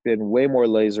would have been way more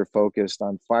laser focused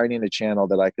on finding a channel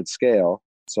that I could scale.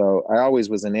 So I always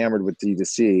was enamored with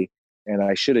D2C, and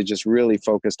I should have just really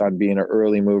focused on being an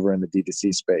early mover in the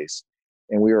D2C space.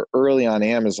 And we were early on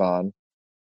Amazon,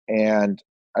 and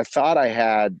I thought I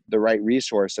had the right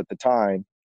resource at the time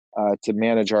to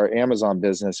manage our Amazon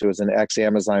business. Who was an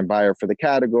ex-Amazon buyer for the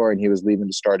category, and he was leaving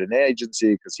to start an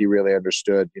agency because he really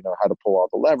understood, how to pull all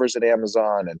the levers at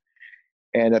Amazon.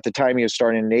 And at the time he was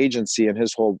starting an agency, and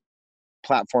his whole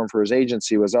platform for his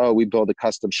agency was, we build a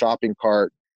custom shopping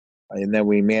cart and then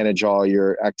we manage all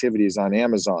your activities on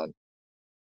Amazon.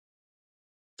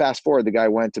 Fast forward, the guy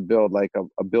went to build like a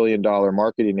 $1 billion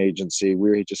marketing agency.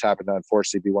 He just happened to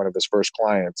unfortunately be one of his first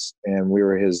clients. And we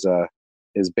were his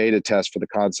beta test for the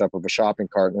concept of a shopping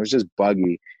cart. And it was just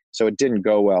buggy. So it didn't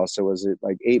go well. So it was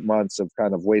like 8 months of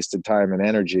kind of wasted time and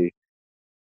energy.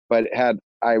 But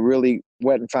I really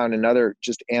went and found another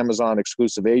just Amazon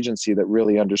exclusive agency that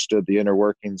really understood the inner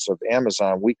workings of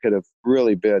Amazon, we could have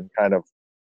really been kind of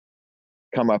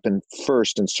come up in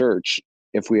first in search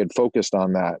if we had focused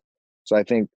on that. So I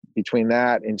think between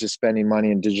that and just spending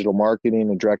money in digital marketing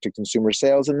and direct to consumer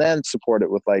sales, and then support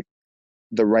it with like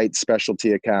the right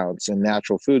specialty accounts and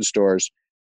natural food stores,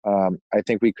 I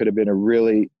think we could have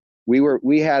been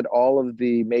we had all of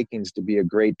the makings to be a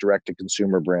great direct to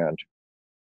consumer brand.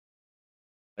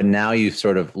 But now you've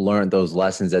sort of learned those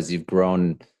lessons as you've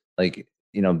grown. Like,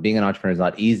 being an entrepreneur is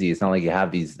not easy. It's not like you have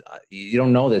these, you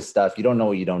don't know this stuff. You don't know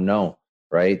what you don't know.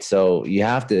 Right. So you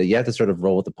have to sort of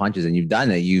roll with the punches, and you've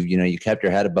done it. You kept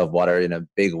your head above water in a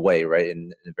big way, right?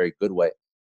 In a very good way.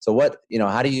 So what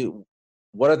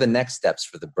are the next steps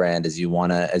for the brand as you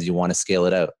want to scale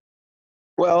it out?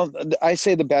 Well, I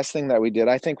say the best thing that we did,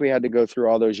 I think we had to go through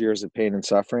all those years of pain and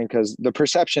suffering because the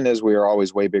perception is we were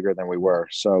always way bigger than we were.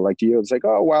 So like you, it's like,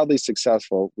 oh, wildly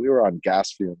successful. We were on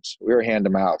gas fumes. We were hand to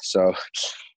mouth. So,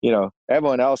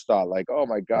 everyone else thought like, oh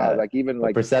my God, like even But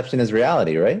like, perception is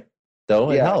reality, right? So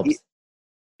it yeah, helps.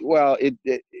 well,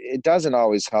 it doesn't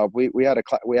always help. We had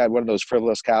one of those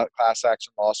frivolous class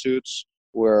action lawsuits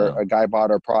where Oh. a guy bought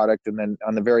our product, and then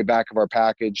on the very back of our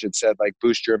package it said like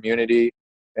boost your immunity,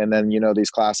 and then these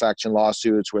class action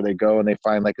lawsuits where they go and they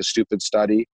find like a stupid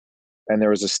study, and there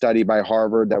was a study by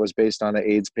Harvard that was based on an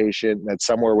AIDS patient that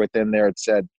somewhere within there it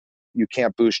said you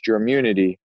can't boost your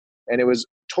immunity, and it was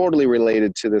totally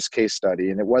related to this case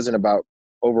study, and it wasn't about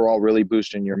overall really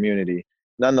boosting your immunity.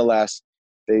 Nonetheless,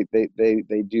 they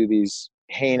do these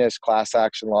heinous class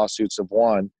action lawsuits of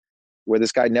one where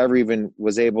this guy never even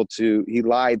was able to. He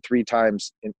lied 3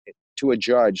 times to a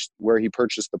judge where he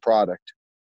purchased the product.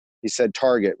 He said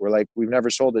Target. We're like, we've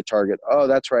never sold at Target. Oh,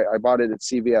 that's right, I bought it at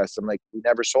CVS. I'm like, we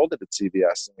never sold it at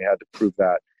CVS, and we had to prove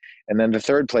that. And then the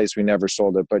third place we never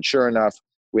sold it, but sure enough,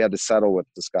 we had to settle with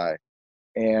this guy.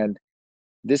 And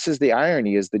this is the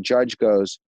irony: is the judge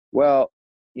goes, well,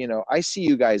 I see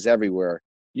you guys everywhere.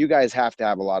 You guys have to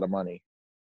have a lot of money.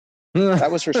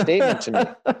 That was her statement to me.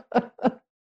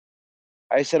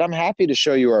 I said, I'm happy to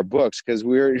show you our books because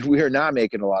we are not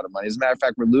making a lot of money. As a matter of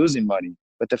fact, we're losing money.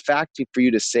 But the fact for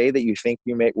you to say that you think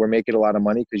we're making a lot of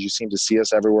money because you seem to see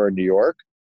us everywhere in New York,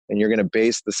 and you're going to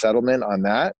base the settlement on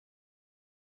that,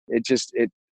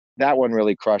 that one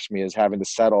really crushed me, is having to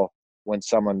settle when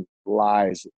someone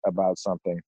lies about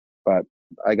something. But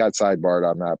I got sidebarred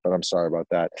on that, but I'm sorry about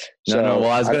that. No.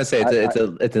 Well, I was going to say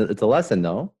it's a lesson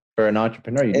though for an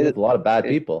entrepreneur. You deal with a lot of bad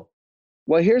people.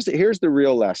 Well, here's the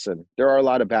real lesson. There are a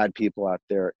lot of bad people out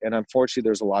there, and unfortunately,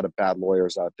 there's a lot of bad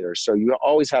lawyers out there. So you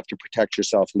always have to protect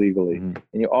yourself legally, and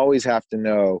you always have to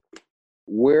know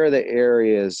where the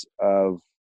areas of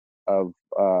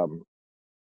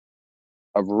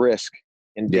risk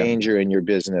and danger in your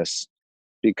business,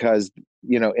 because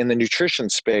in the nutrition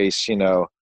space,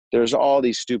 there's all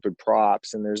these stupid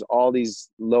props and there's all these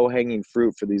low-hanging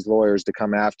fruit for these lawyers to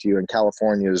come after you. And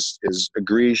California is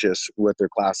egregious with their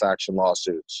class action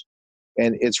lawsuits.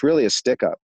 And it's really a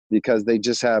stick-up because they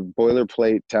just have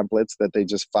boilerplate templates that they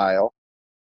just file,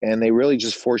 and they really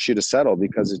just force you to settle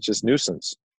because it's just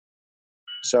nuisance.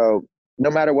 So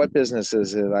no matter what business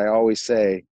is it, I always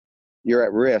say you're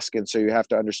at risk. And so you have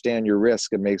to understand your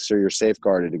risk and make sure you're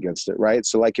safeguarded against it, right?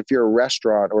 So like if you're a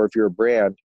restaurant or if you're a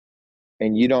brand,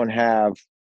 and you don't have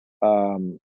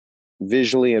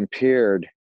visually impaired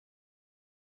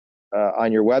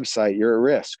on your website, you're at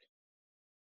risk,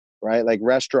 right? Like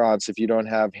restaurants, if you don't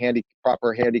have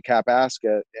proper handicap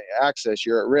access,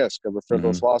 you're at risk of a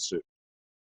frivolous lawsuit.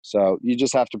 So you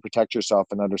just have to protect yourself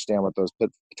and understand what those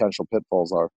potential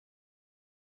pitfalls are.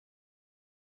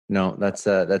 No, that's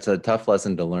a tough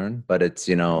lesson to learn, but it's,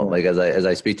 like as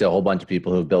I speak to a whole bunch of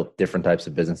people who've built different types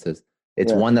of businesses,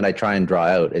 it's one that I try and draw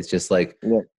out. It's just like,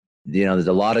 there's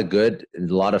a lot of good, a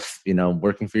lot of,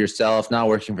 working for yourself, not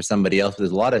working for somebody else.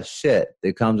 There's a lot of shit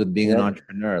that comes with being an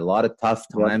entrepreneur, a lot of tough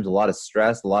times, a lot of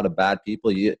stress, a lot of bad people.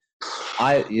 It's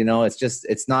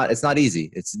not easy.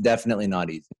 It's definitely not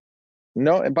easy.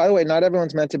 No. And by the way, not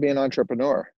everyone's meant to be an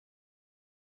entrepreneur.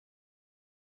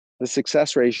 The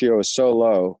success ratio is so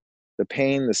low. The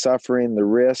pain, the suffering, the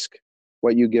risk,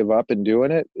 what you give up in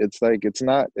doing it, it's like, it's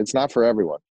not for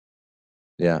everyone.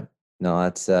 Yeah, no,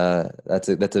 that's a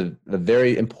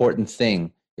very important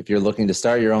thing. If you're looking to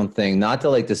start your own thing, not to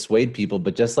like dissuade people,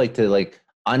 but just like to like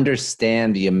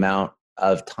understand the amount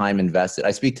of time invested.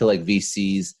 I speak to like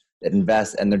VCs that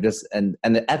invest, and they're just, and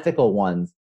the ethical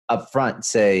ones up front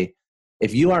say,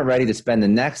 if you aren't ready to spend the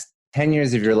next 10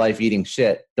 years of your life eating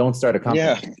shit, don't start a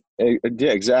company.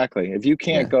 Yeah, exactly. If you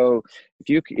can't go,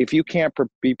 if you can't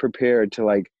be prepared to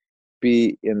like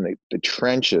be in the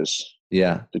trenches,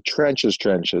 the trenches,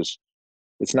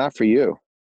 it's not for you.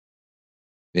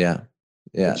 Yeah.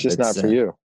 It's just not for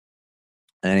you.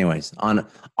 Anyways, on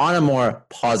a more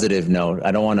positive note,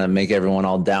 I don't want to make everyone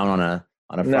all down on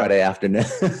a Friday afternoon,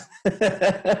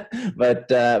 but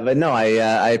no,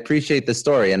 I appreciate the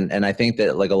story, and I think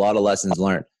that like a lot of lessons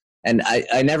learned. And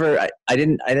I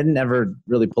didn't ever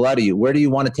really pull out of you. Where do you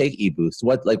want to take eBoost?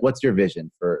 What's your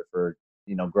vision for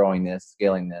growing this,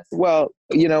 scaling this? Well,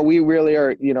 we really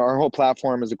are, our whole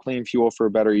platform is a clean fuel for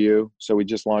a better you. So we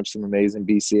just launched some amazing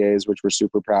BCAs, which we're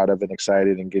super proud of and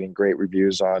excited and getting great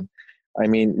reviews on. I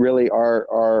mean, really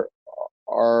our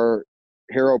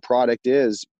hero product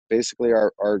is basically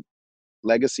our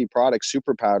legacy product,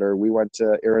 Super Powder. We went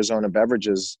to Arizona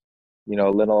Beverages, a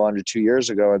little under 2 years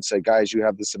ago and said, guys, you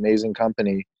have this amazing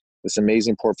company. this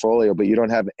amazing portfolio, but you don't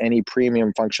have any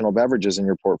premium functional beverages in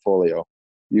your portfolio.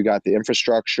 You got the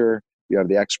infrastructure, you have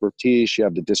the expertise, you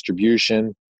have the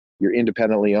distribution, you're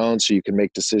independently owned, so you can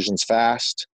make decisions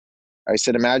fast. I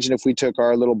said, imagine if we took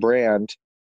our little brand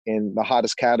in the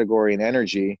hottest category in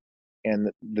energy,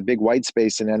 and the big white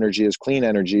space in energy is clean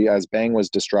energy, as Bang was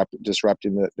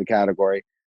disrupting the category.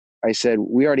 I said,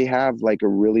 we already have like a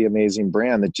really amazing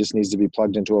brand that just needs to be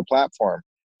plugged into a platform.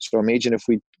 So imagine if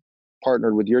we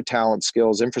partnered with your talent,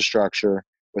 skills, infrastructure,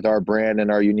 with our brand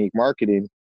and our unique marketing,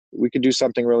 we could do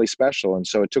something really special. And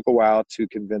so it took a while to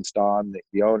convince Don,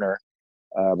 the owner,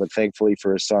 but thankfully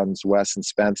for his sons, Wes and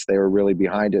Spence, they were really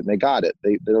behind it and they got it.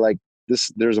 They're like,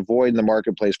 there's a void in the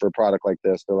marketplace for a product like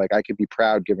this. They're like, I could be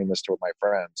proud giving this to my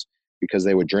friends, because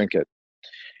they would drink it.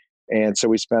 And so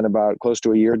we spent about close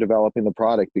to a year developing the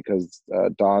product, because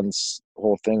Don's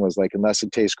whole thing was like, unless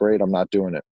it tastes great, I'm not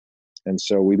doing it. And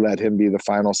so we let him be the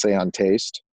final say on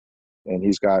taste. And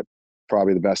he's got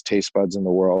probably the best taste buds in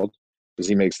the world, because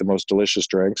he makes the most delicious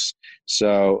drinks.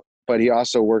 So, but he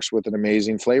also works with an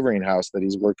amazing flavoring house that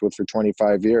he's worked with for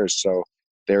 25 years. So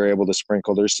they're able to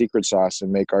sprinkle their secret sauce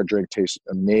and make our drink taste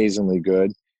amazingly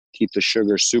good. Keep the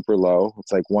sugar super low.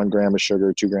 It's like 1 gram of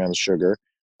sugar, 2 grams of sugar.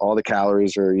 All the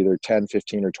calories are either 10,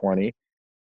 15, or 20.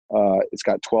 It's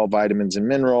got 12 vitamins and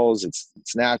minerals. It's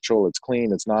natural. It's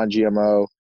clean. It's non-GMO.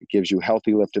 It gives you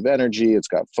healthy lift of energy. It's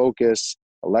got focus,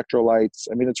 electrolytes.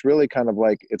 I mean, it's really kind of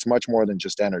like, it's much more than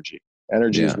just energy.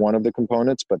 Energy is one of the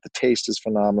components, but the taste is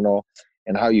phenomenal,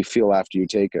 and how you feel after you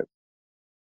take it.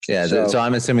 Yeah. So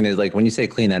I'm assuming that, like, when you say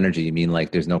clean energy, you mean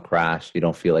like there's no crash. You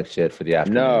don't feel like shit for the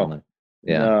afternoon.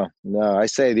 No. I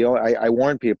say I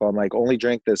warn people, I'm like, only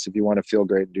drink this if you want to feel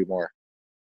great and do more.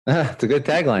 It's a good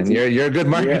tagline. You're a good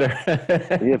marketer.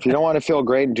 Yeah, if you don't want to feel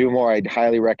great and do more, I'd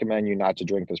highly recommend you not to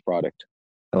drink this product.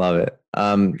 I love it.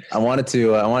 I wanted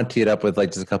to tee it up with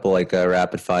like just a couple like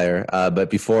rapid fire.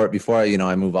 But before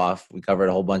I move off, we covered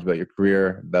a whole bunch about your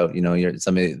career, about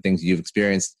some of the things you've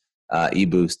experienced.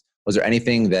 eBoost. Was there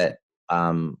anything that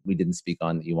we didn't speak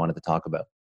on that you wanted to talk about?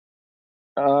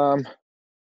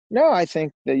 No, I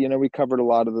think that we covered a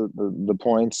lot of the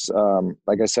points.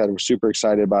 Like I said, we're super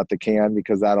excited about the can,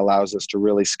 because that allows us to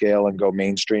really scale and go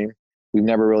mainstream. We've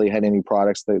never really had any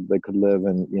products that could live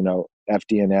in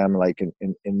FD&M, like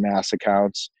in mass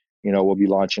accounts. We'll be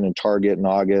launching in Target in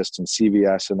August and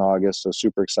CVS in August. So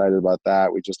super excited about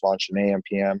that. We just launched an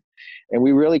AM/PM, and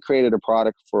we really created a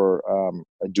product for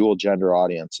a dual gender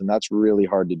audience, and that's really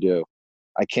hard to do.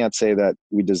 I can't say that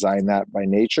we designed that by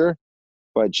nature,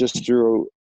 but just through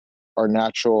our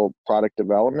natural product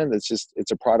development,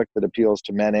 it's a product that appeals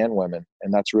to men and women,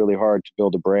 and that's really hard to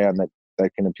build a brand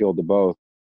that can appeal to both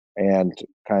and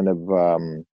kind of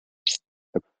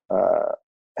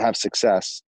have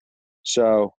success.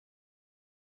 So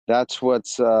that's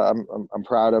what's I'm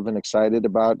proud of and excited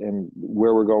about, and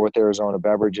where we're going with Arizona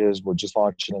Beverages. We're just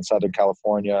launching in Southern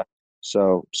California,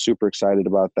 so super excited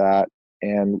about that.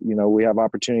 And we have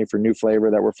opportunity for new flavor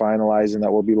that we're finalizing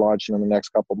that we'll be launching in the next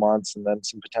couple months, and then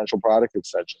some potential product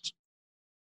extensions.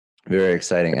 Very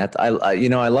exciting. I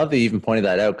love that you even pointed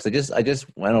that out, because I just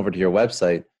went over to your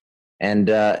website.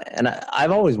 And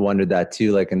I've always wondered that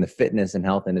too, like in the fitness and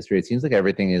health industry, it seems like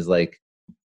everything is like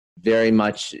very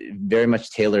much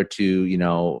tailored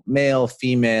to, male,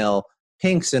 female,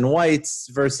 pinks and whites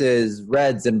versus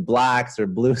reds and blacks, or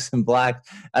blues and blacks.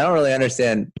 I don't really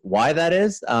understand why that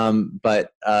is. But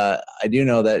I do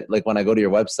know that, like, when I go to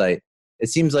your website, it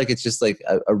seems like it's just like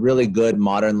a really good,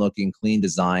 modern looking, clean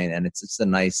design. And it's just a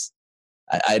nice,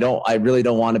 I really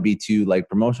don't want to be too like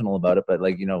promotional about it, but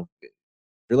like, if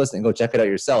you're listening, go check it out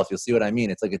yourself. You'll see what I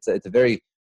mean. It's like it's a very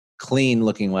clean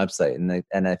looking website,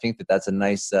 and I think that's a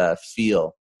nice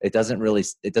feel. It doesn't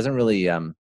really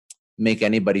make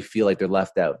anybody feel like they're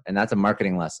left out, and that's a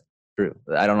marketing lesson. True.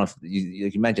 I don't know if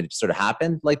you mentioned it just sort of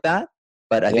happened like that,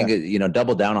 but I think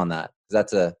double down on that,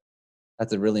 because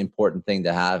that's a really important thing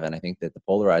to have, and I think that the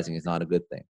polarizing is not a good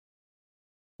thing.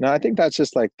 No, I think that's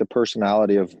just like the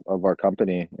personality of our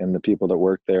company and the people that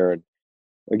work there. And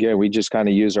again, we just kind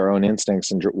of use our own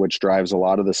instincts, and which drives a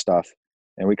lot of the stuff.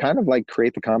 And we kind of like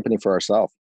create the company for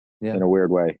ourselves in a weird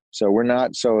way. So we're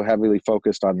not so heavily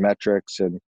focused on metrics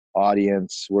and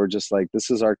audience. We're just like,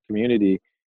 this is our community,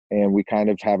 and we kind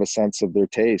of have a sense of their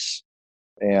tastes.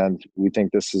 And we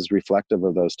think this is reflective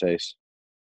of those tastes.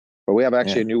 But we have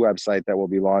actually a new website that we'll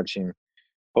be launching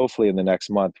hopefully in the next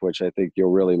month, which I think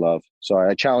you'll really love. So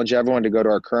I challenge everyone to go to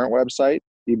our current website,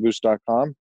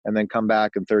 eboost.com, and then come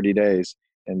back in 30 days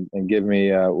and give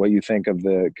me what you think of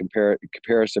the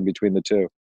comparison between the two.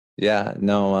 Yeah,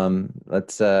 no,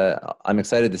 I'm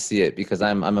excited to see it because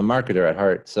I'm a marketer at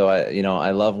heart. So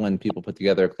I love when people put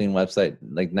together a clean website,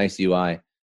 like nice UI. It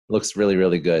looks really,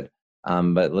 really good.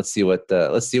 But let's see what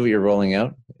you're rolling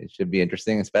out. It should be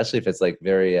interesting, especially if it's like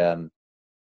very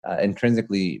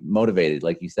intrinsically motivated,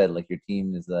 like you said, like your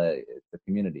team is it's a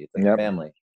community, it's like a Yep.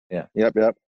 family. Yeah.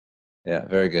 Yep. Yeah,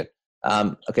 very good.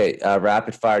 Okay,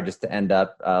 rapid fire just to end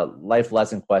up. Life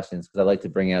lesson questions, because I like to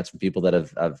bring out some people that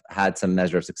have had some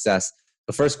measure of success.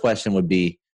 The first question would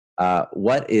be,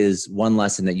 what is one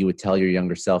lesson that you would tell your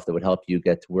younger self that would help you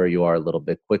get to where you are a little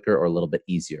bit quicker or a little bit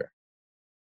easier?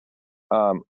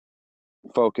 Um,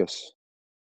 Focus.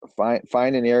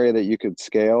 Find an area that you could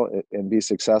scale and be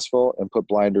successful, and put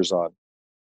blinders on.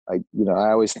 I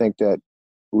always think that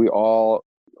we all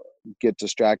get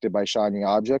distracted by shiny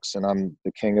objects, and I'm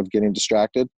the king of getting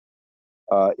distracted.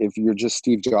 If you're just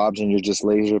Steve Jobs and you're just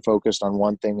laser focused on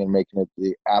one thing and making it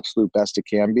the absolute best it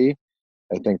can be,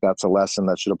 I think that's a lesson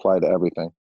that should apply to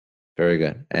everything. Very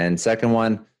good. And second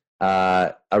one,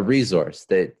 a resource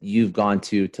that you've gone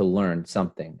to learn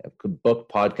something, a book,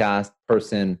 podcast,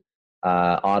 person,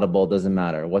 Audible, doesn't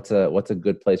matter. What's a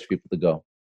good place for people to go?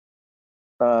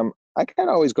 I can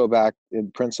always go back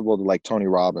in principle to like Tony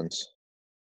Robbins,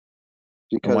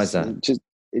 And why is because that?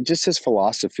 just his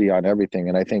philosophy on everything,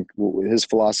 and I think his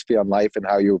philosophy on life and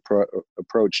how you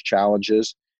approach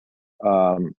challenges.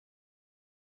 Um,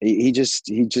 he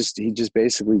just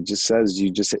basically just says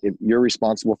you're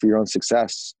responsible for your own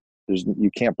success. You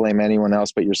can't blame anyone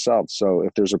else but yourself. So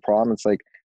if there's a problem, it's like,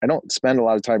 I don't spend a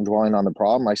lot of time dwelling on the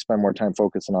problem. I spend more time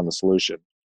focusing on the solution.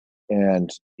 And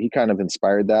he kind of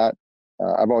inspired that.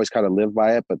 I've always kind of lived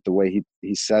by it, but the way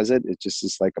he says it, it just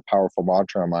is like a powerful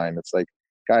mantra of mine. It's like,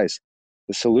 guys,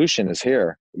 the solution is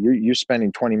here. You're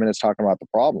spending 20 minutes talking about the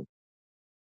problem.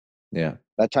 Yeah.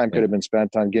 That time could have been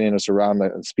spent on getting us around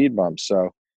the speed bumps. So,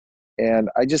 and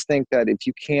I just think that if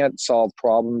you can't solve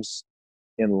problems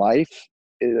in life,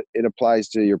 it applies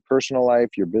to your personal life,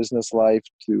 your business life,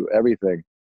 to everything.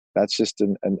 That's just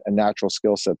a natural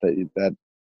skill set that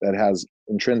has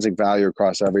intrinsic value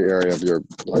across every area of your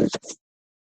life.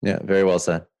 Yeah, very well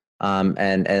said.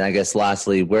 And I guess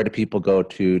lastly, where do people go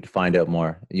to find out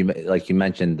more? You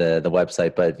mentioned the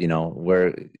website, but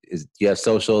do you have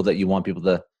social that you want people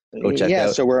to go check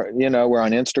out? So we're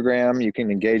on Instagram. You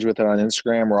can engage with it on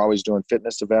Instagram. We're always doing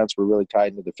fitness events. We're really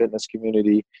tied into the fitness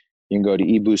community. You can go to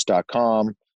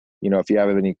eboost.com. If you have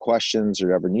any questions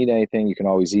or ever need anything, you can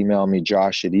always email me,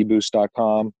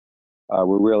 josh@eboost.com.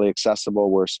 We're really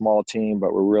accessible. We're a small team,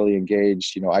 but we're really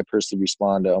engaged. I personally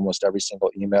respond to almost every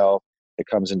single email that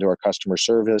comes into our customer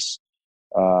service.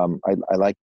 I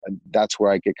like, that's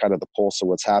where I get kind of the pulse of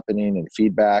what's happening and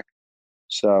feedback.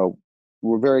 So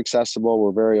we're very accessible.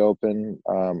 We're very open.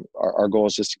 Our goal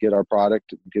is just to get our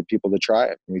product, get people to try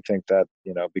it. And we think that,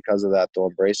 because of that, they'll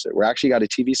embrace it. We're actually got a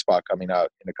TV spot coming out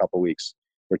in a couple of weeks.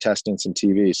 We're testing some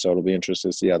TV, so it'll be interesting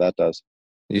to see how that does.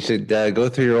 You should go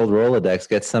through your old Rolodex,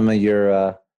 get some of your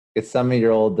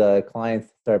old clients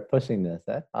to start pushing this.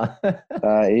 I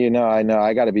know.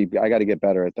 I got to get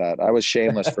better at that. I was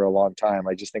shameless for a long time.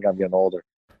 I just think I'm getting older.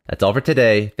 That's all for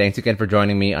today. Thanks again for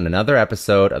joining me on another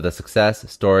episode of the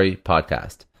Success Story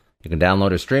Podcast. You can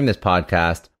download or stream this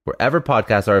podcast wherever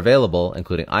podcasts are available,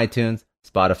 including iTunes,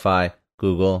 Spotify,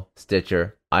 Google,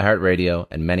 Stitcher, iHeartRadio,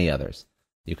 and many others.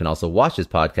 You can also watch this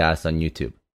podcast on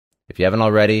YouTube. If you haven't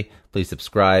already, please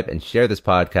subscribe and share this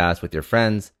podcast with your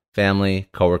friends, family,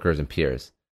 coworkers, and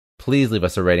peers. Please leave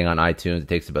us a rating on iTunes. It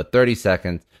takes about 30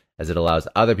 seconds, as it allows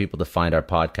other people to find our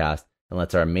podcast and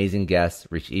lets our amazing guests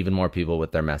reach even more people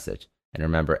with their message. And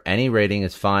remember, any rating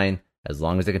is fine as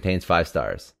long as it contains 5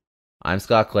 stars. I'm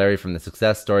Scott Clary from the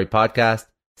Success Story Podcast,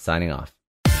 signing off.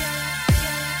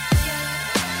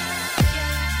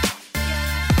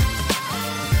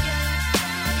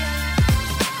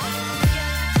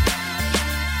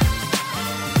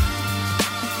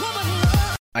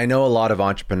 I know a lot of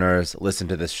entrepreneurs listen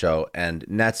to this show, and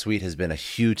NetSuite has been a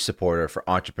huge supporter for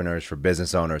entrepreneurs, for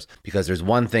business owners, because there's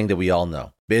one thing that we all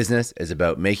know. Business is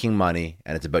about making money,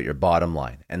 and it's about your bottom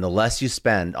line. And the less you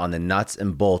spend on the nuts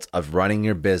and bolts of running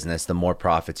your business, the more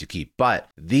profits you keep. But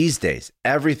these days,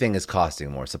 everything is costing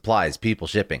more. Supplies, people,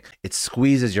 shipping. It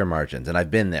squeezes your margins, and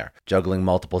I've been there, juggling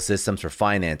multiple systems for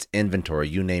finance, inventory,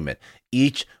 you name it,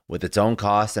 each with its own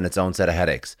costs and its own set of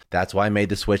headaches. That's why I made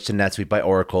the switch to NetSuite by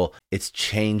Oracle. It's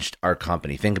changed our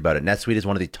company. Think about it. NetSuite is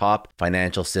one of the top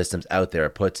financial systems out there.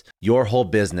 It puts Your whole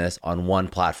business on one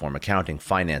platform, accounting,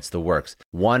 finance, the works,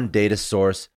 one data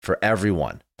source for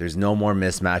everyone. There's no more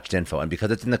mismatched info. And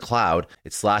because it's in the cloud,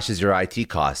 it slashes your IT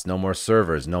costs. No more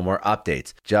servers, no more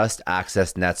updates. Just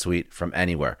access NetSuite from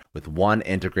anywhere. With one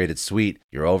integrated suite,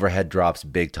 your overhead drops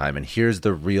big time. And here's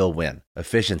the real win: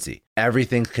 efficiency.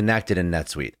 Everything's connected in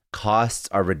NetSuite. Costs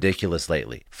are ridiculous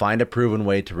lately. Find a proven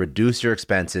way to reduce your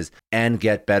expenses and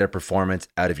get better performance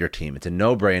out of your team. It's a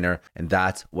no-brainer, and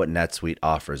that's what NetSuite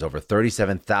offers. Over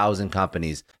 37,000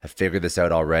 companies have figured this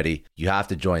out already. You have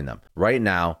to join them. Right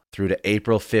now, through to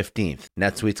April 15th,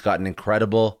 NetSuite's got an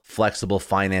incredible, flexible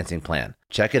financing plan.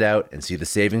 Check it out and see the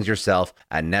savings yourself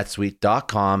at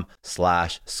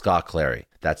netsuite.com/Scott Clary.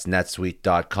 That's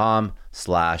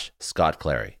netsuite.com/Scott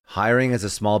Clary. Hiring as a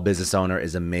small business owner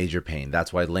is a major pain.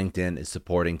 That's why LinkedIn is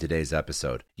supporting today's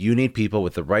episode. You need people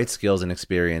with the right skills and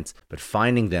experience, but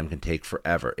finding them can take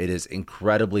forever. It is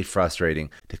incredibly frustrating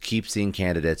to keep seeing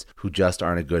candidates who just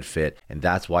aren't a good fit, and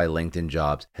that's why LinkedIn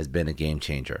Jobs has been a game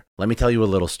changer. Let me tell you a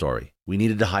little story. We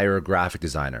needed to hire a graphic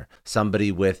designer,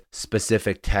 somebody with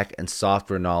specific tech and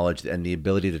software knowledge and the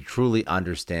ability to truly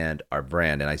understand our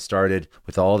brand. And I started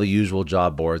with all the usual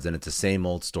job boards, and it's the same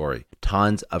old story.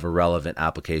 Tons of irrelevant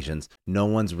applications. No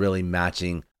one's really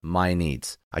matching my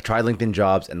needs. I tried LinkedIn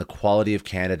Jobs, and the quality of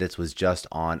candidates was just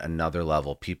on another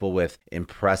level. People with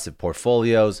impressive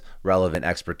portfolios, relevant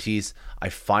expertise. I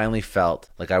finally felt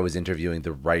like I was interviewing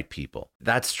the right people.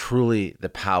 That's truly the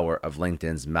power of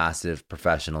LinkedIn's massive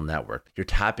professional network. You're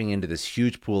tapping into this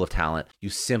huge pool of talent you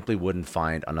simply wouldn't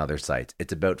find on other sites.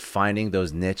 It's about finding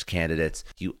those niche candidates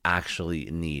you actually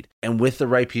need. And with the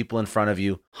right people in front of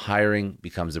you, hiring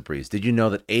becomes a breeze. Did you know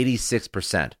that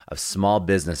 86% of small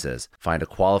businesses find a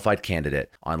qualified candidate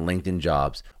on LinkedIn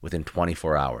Jobs within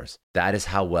 24 hours? That is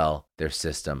how well their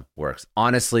system works.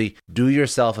 Honestly, do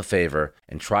yourself a favor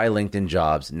and try LinkedIn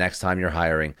Jobs next time you're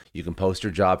hiring. You can post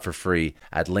your job for free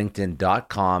at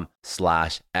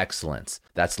linkedin.com/excellence.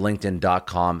 That's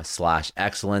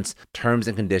linkedin.com/excellence. Terms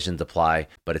and conditions apply,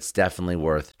 but it's definitely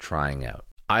worth trying out.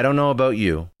 I don't know about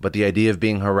you, but the idea of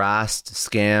being harassed,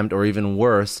 scammed, or even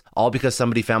worse, all because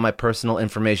somebody found my personal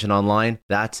information online,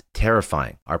 that's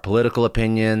terrifying. Our political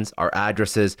opinions, our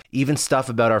addresses, even stuff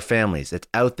about our families, it's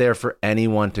out there for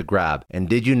anyone to grab. And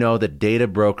did you know that data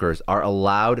brokers are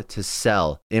allowed to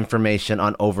sell information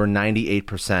on over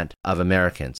 98% of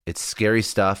Americans? It's scary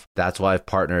stuff. That's why I've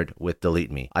partnered with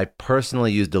Delete Me. I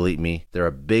personally use Delete Me. They're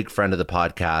a big friend of the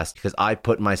podcast because I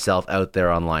put myself out there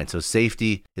online. So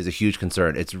safety is a huge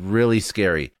concern. It's really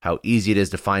scary how easy it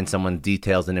is to find someone's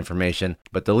details and information,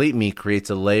 but Delete Me creates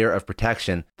a layer of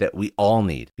protection that we all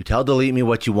need. You tell Delete Me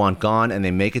what you want gone, and they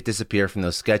make it disappear from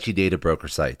those sketchy data broker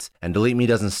sites. And Delete Me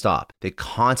doesn't stop. They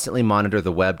constantly monitor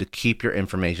the web to keep your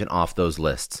information off those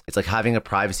lists. It's like having a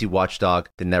privacy watchdog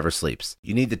that never sleeps.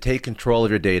 You need to take control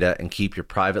of your data and keep your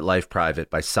private life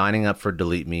private by signing up for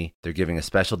Delete Me. They're giving a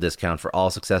special discount for all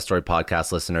Success Story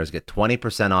podcast listeners. Get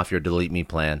 20% off your Delete Me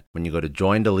plan when you go to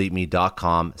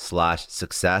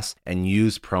joindeleteme.com/success and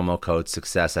use promo code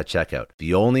success at checkout.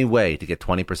 The only way to get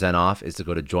 20% off is to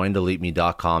go to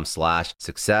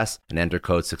joindeleteme.com/success and enter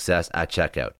code success at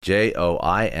checkout.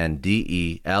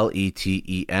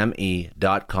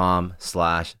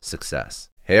 joindeleteme.com/success.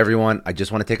 Hey everyone, I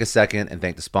just want to take a second and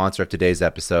thank the sponsor of today's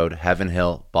episode, Heaven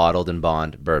Hill Bottled and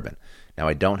Bond Bourbon. Now,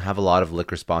 I don't have a lot of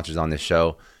liquor sponsors on this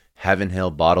show. Heaven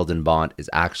Hill Bottled and Bond is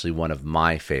actually one of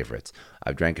my favorites.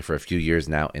 I've drank it for a few years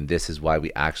now, and this is why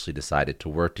we actually decided to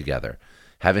work together.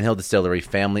 Heaven Hill Distillery,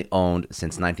 family owned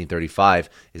since 1935,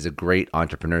 is a great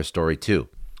entrepreneur story too.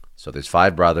 So there's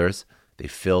 5 brothers. They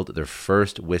filled their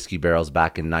first whiskey barrels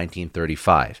back in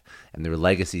 1935, and their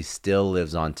legacy still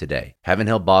lives on today. Heaven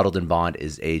Hill Bottled and Bond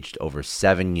is aged over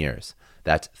 7 years.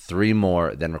 That's 3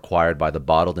 more than required by the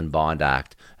Bottled and Bond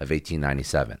Act of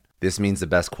 1897. This means the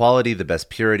best quality, the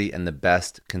best purity, and the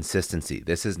best consistency.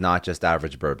 This is not just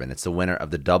average bourbon. It's the winner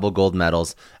of the double gold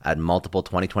medals at multiple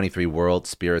 2023 World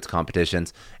Spirits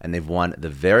competitions, and they've won the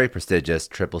very prestigious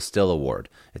Triple Still Award.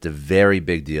 It's a very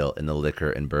big deal in the liquor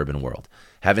and bourbon world.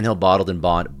 Heaven Hill Bottled and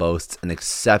Bond boasts an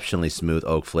exceptionally smooth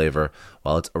oak flavor,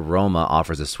 while its aroma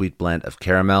offers a sweet blend of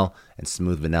caramel and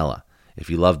smooth vanilla.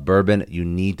 If you love bourbon, you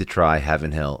need to try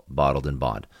Heaven Hill Bottled and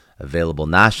Bond. Available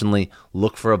nationally,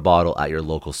 look for a bottle at your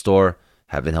local store.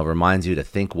 Heaven Hill reminds you to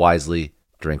think wisely,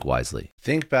 drink wisely.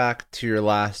 Think back to your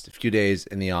last few days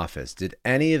in the office. Did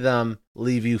any of them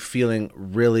leave you feeling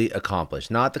really accomplished?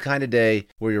 Not the kind of day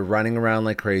where you're running around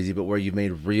like crazy, but where you've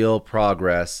made real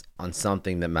progress on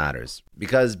something that matters.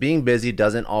 Because being busy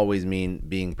doesn't always mean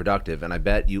being productive, and I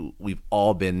bet we've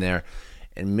all been there.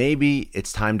 And maybe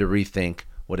it's time to rethink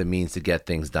what it means to get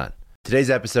things done.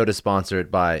 Today's episode is sponsored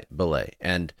by Belay,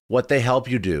 and what they help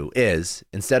you do is,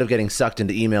 instead of getting sucked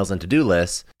into emails and to-do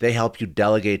lists, they help you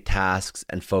delegate tasks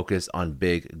and focus on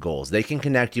big goals. They can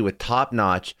connect you with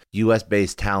top-notch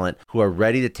US-based talent who are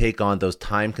ready to take on those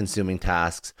time-consuming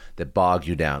tasks that bog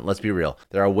you down. Let's be real.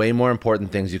 There are way more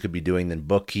important things you could be doing than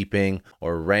bookkeeping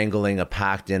or wrangling a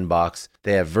packed inbox.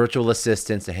 They have virtual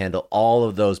assistants to handle all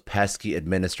of those pesky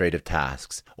administrative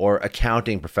tasks, or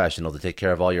accounting professional to take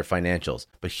care of all your financials.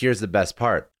 But here's the best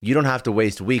part. You don't have to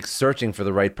waste weeks searching for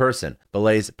the right person.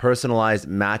 Belay's personalized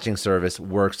matching service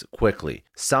works quickly,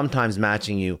 sometimes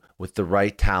matching you with the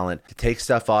right talent to take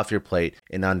stuff off your plate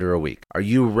in under a week. Are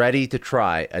you ready to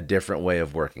try a different way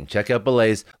of working? Check out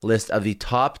Belay's list of the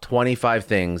top 25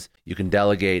 things you can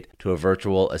delegate to a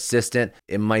virtual assistant.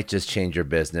 It might just change your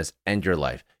business and your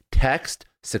life. Text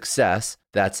SUCCESS,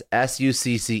 that's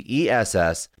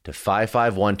SUCCESS, to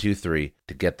 55123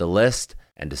 to get the list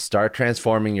and to start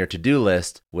transforming your to-do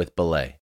list with Belay.